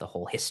image of the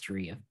whole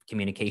history of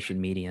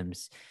communication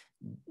mediums,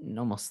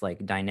 almost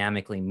like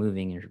dynamically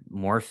moving or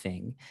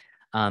morphing.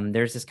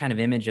 There's this kind of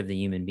image of the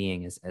human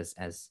being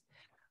as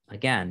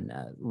again,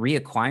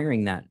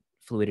 reacquiring that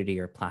fluidity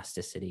or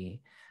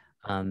plasticity.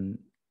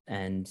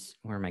 And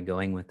where am I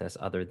going with this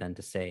other than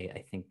to say,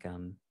 I think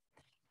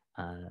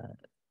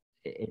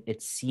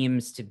it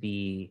seems to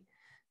be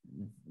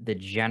the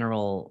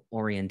general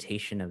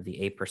orientation of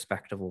the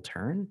aperspectival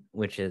turn,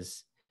 which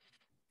is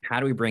how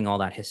do we bring all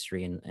that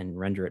history and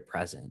render it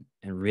present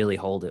and really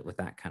hold it with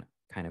that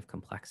kind of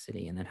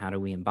complexity? And then how do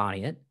we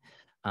embody it?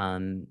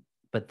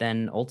 But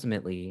then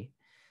ultimately,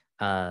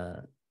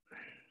 how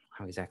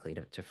exactly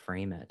to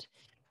frame it?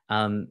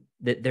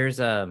 There's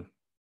a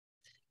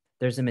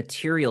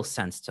material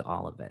sense to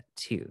all of it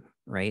too,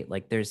 right?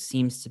 Like there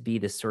seems to be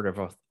this sort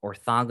of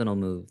orthogonal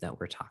move that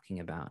we're talking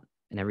about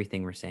and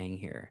everything we're saying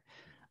here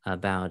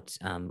about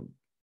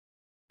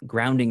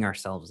grounding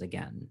ourselves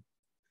again,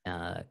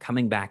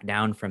 coming back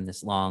down from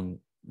this long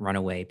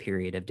runaway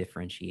period of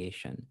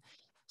differentiation.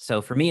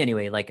 So for me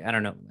anyway, like, I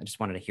don't know, I just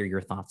wanted to hear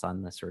your thoughts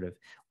on the sort of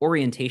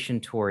orientation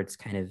towards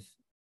kind of,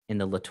 in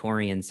the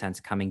Latourian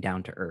sense, coming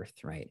down to earth,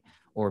 right?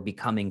 Or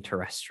becoming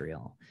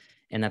terrestrial.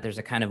 And that there's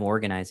a kind of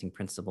organizing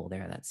principle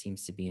there that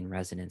seems to be in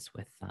resonance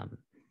with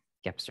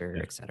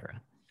Gebser, et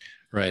cetera.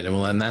 Right.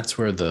 And that's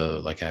where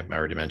like I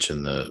already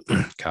mentioned, the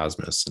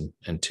Cosmos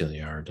and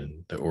Tilliard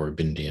and the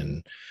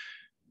Aurobindian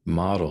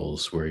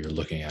models, where you're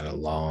looking at a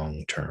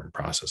long-term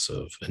process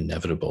of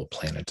inevitable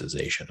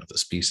planetization of the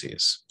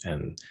species.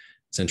 And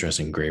it's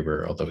interesting,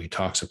 Graeber, although he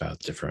talks about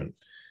different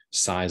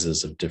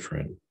sizes of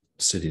different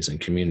cities and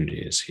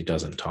communities, he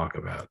doesn't talk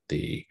about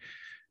the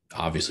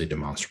obviously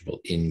demonstrable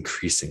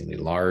increasingly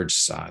large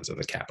size of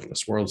the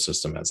capitalist world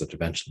system as it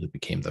eventually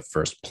became the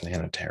first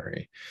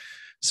planetary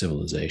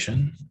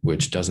civilization,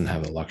 which doesn't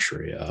have the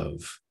luxury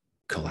of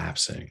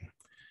collapsing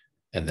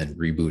and then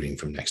rebooting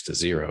from next to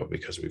zero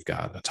because we've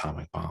got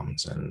atomic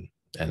bombs and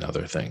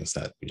other things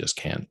that we just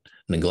can't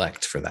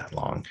neglect for that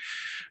long.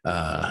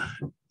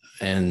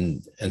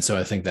 And so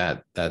I think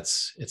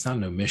it's not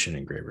an omission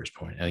in Graeber's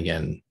point. And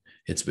again,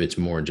 it's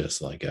more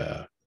just like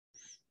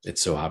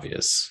it's so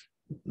obvious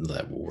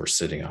that we're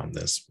sitting on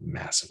this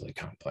massively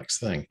complex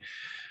thing,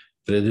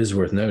 but it is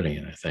worth noting.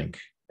 And I think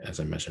as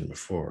I mentioned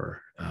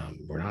before,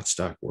 we're not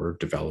stuck. We're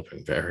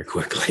developing very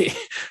quickly.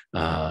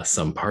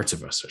 Some parts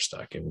of us are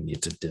stuck, and we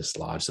need to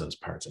dislodge those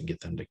parts and get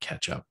them to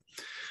catch up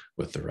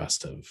with the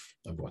rest of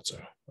what's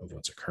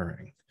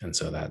occurring. And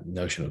so that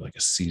notion of like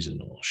a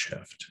seasonal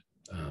shift,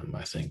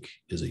 I think,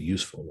 is a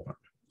useful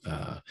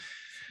one.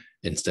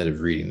 Instead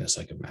of reading this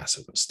like a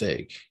massive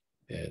mistake,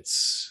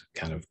 it's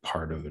kind of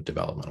part of a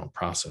developmental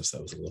process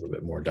that was a little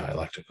bit more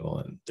dialectical,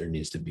 and there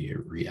needs to be a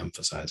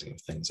re-emphasizing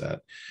of things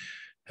that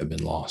have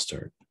been lost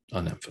or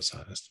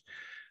unemphasized.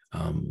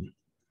 And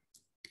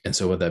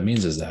so what that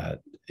means is that,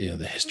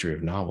 the history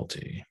of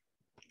novelty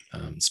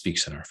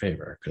speaks in our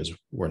favor, because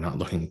we're not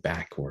looking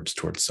backwards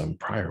towards some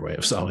prior way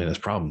of solving this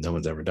problem. No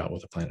one's ever dealt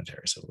with a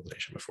planetary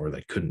civilization before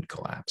that couldn't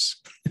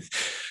collapse.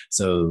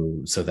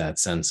 So that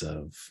sense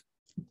of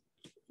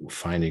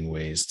finding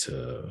ways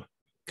to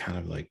kind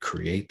of like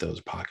create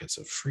those pockets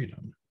of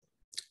freedom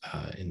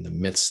in the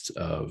midst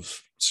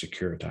of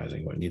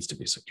securitizing what needs to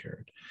be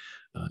secured.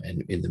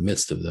 And in the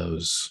midst of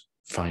those,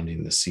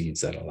 finding the seeds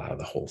that allow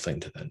the whole thing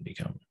to then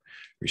become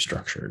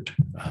restructured.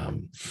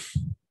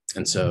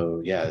 And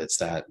so, yeah, it's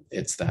that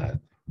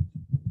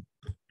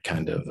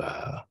kind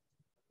of,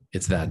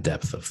 it's that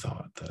depth of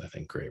thought that I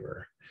think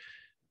Graeber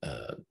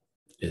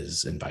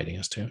is inviting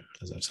us to,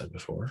 as I've said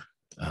before.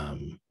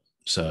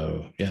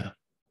 So yeah,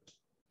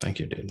 thank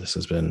you, dude. This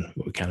has been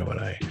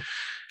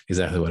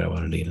exactly what I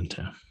wanted to get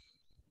into.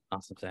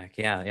 Awesome, Zach.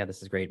 Yeah,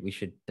 this is great. We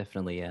should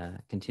definitely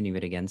continue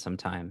it again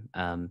sometime.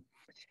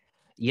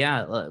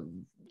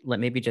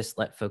 Maybe just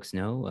let folks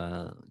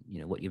know,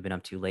 what you've been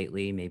up to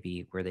lately,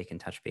 maybe where they can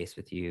touch base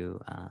with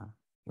you,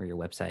 where your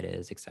website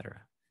is,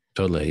 etc.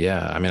 Totally.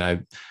 Yeah. I mean,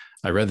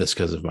 I read this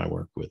because of my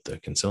work with the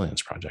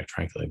Consilience Project,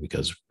 frankly,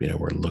 because,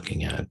 we're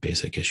looking at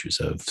basic issues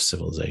of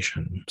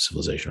civilizational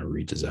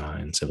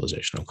redesign,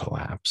 civilizational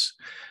collapse.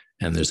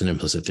 And there's an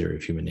implicit theory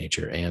of human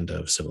nature and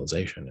of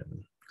civilization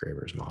in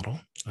Graeber's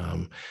model.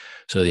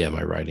 So yeah,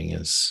 my writing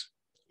is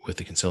with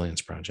the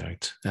Consilience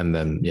Project. And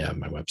then, yeah,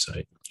 my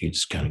website, you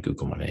just kind of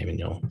Google my name and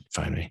you'll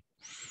find me.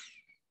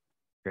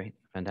 Great.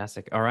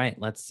 Fantastic. All right,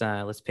 let's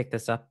pick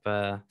this up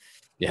sometime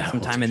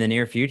we'll in the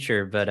near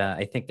future. But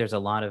I think there's a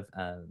lot of,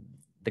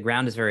 the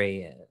ground is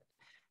very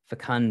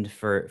fecund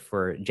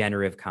for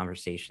generative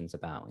conversations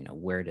about,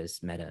 where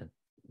does meta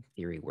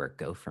theory work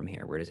go from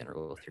here? Where does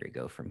interval theory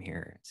go from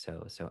here?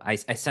 So I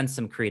sense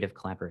some creative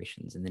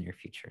collaborations in the near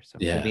future. So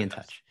we'll be in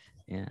touch.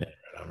 Yeah. Right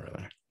on, brother.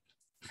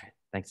 All right.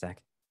 Thanks,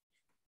 Zach.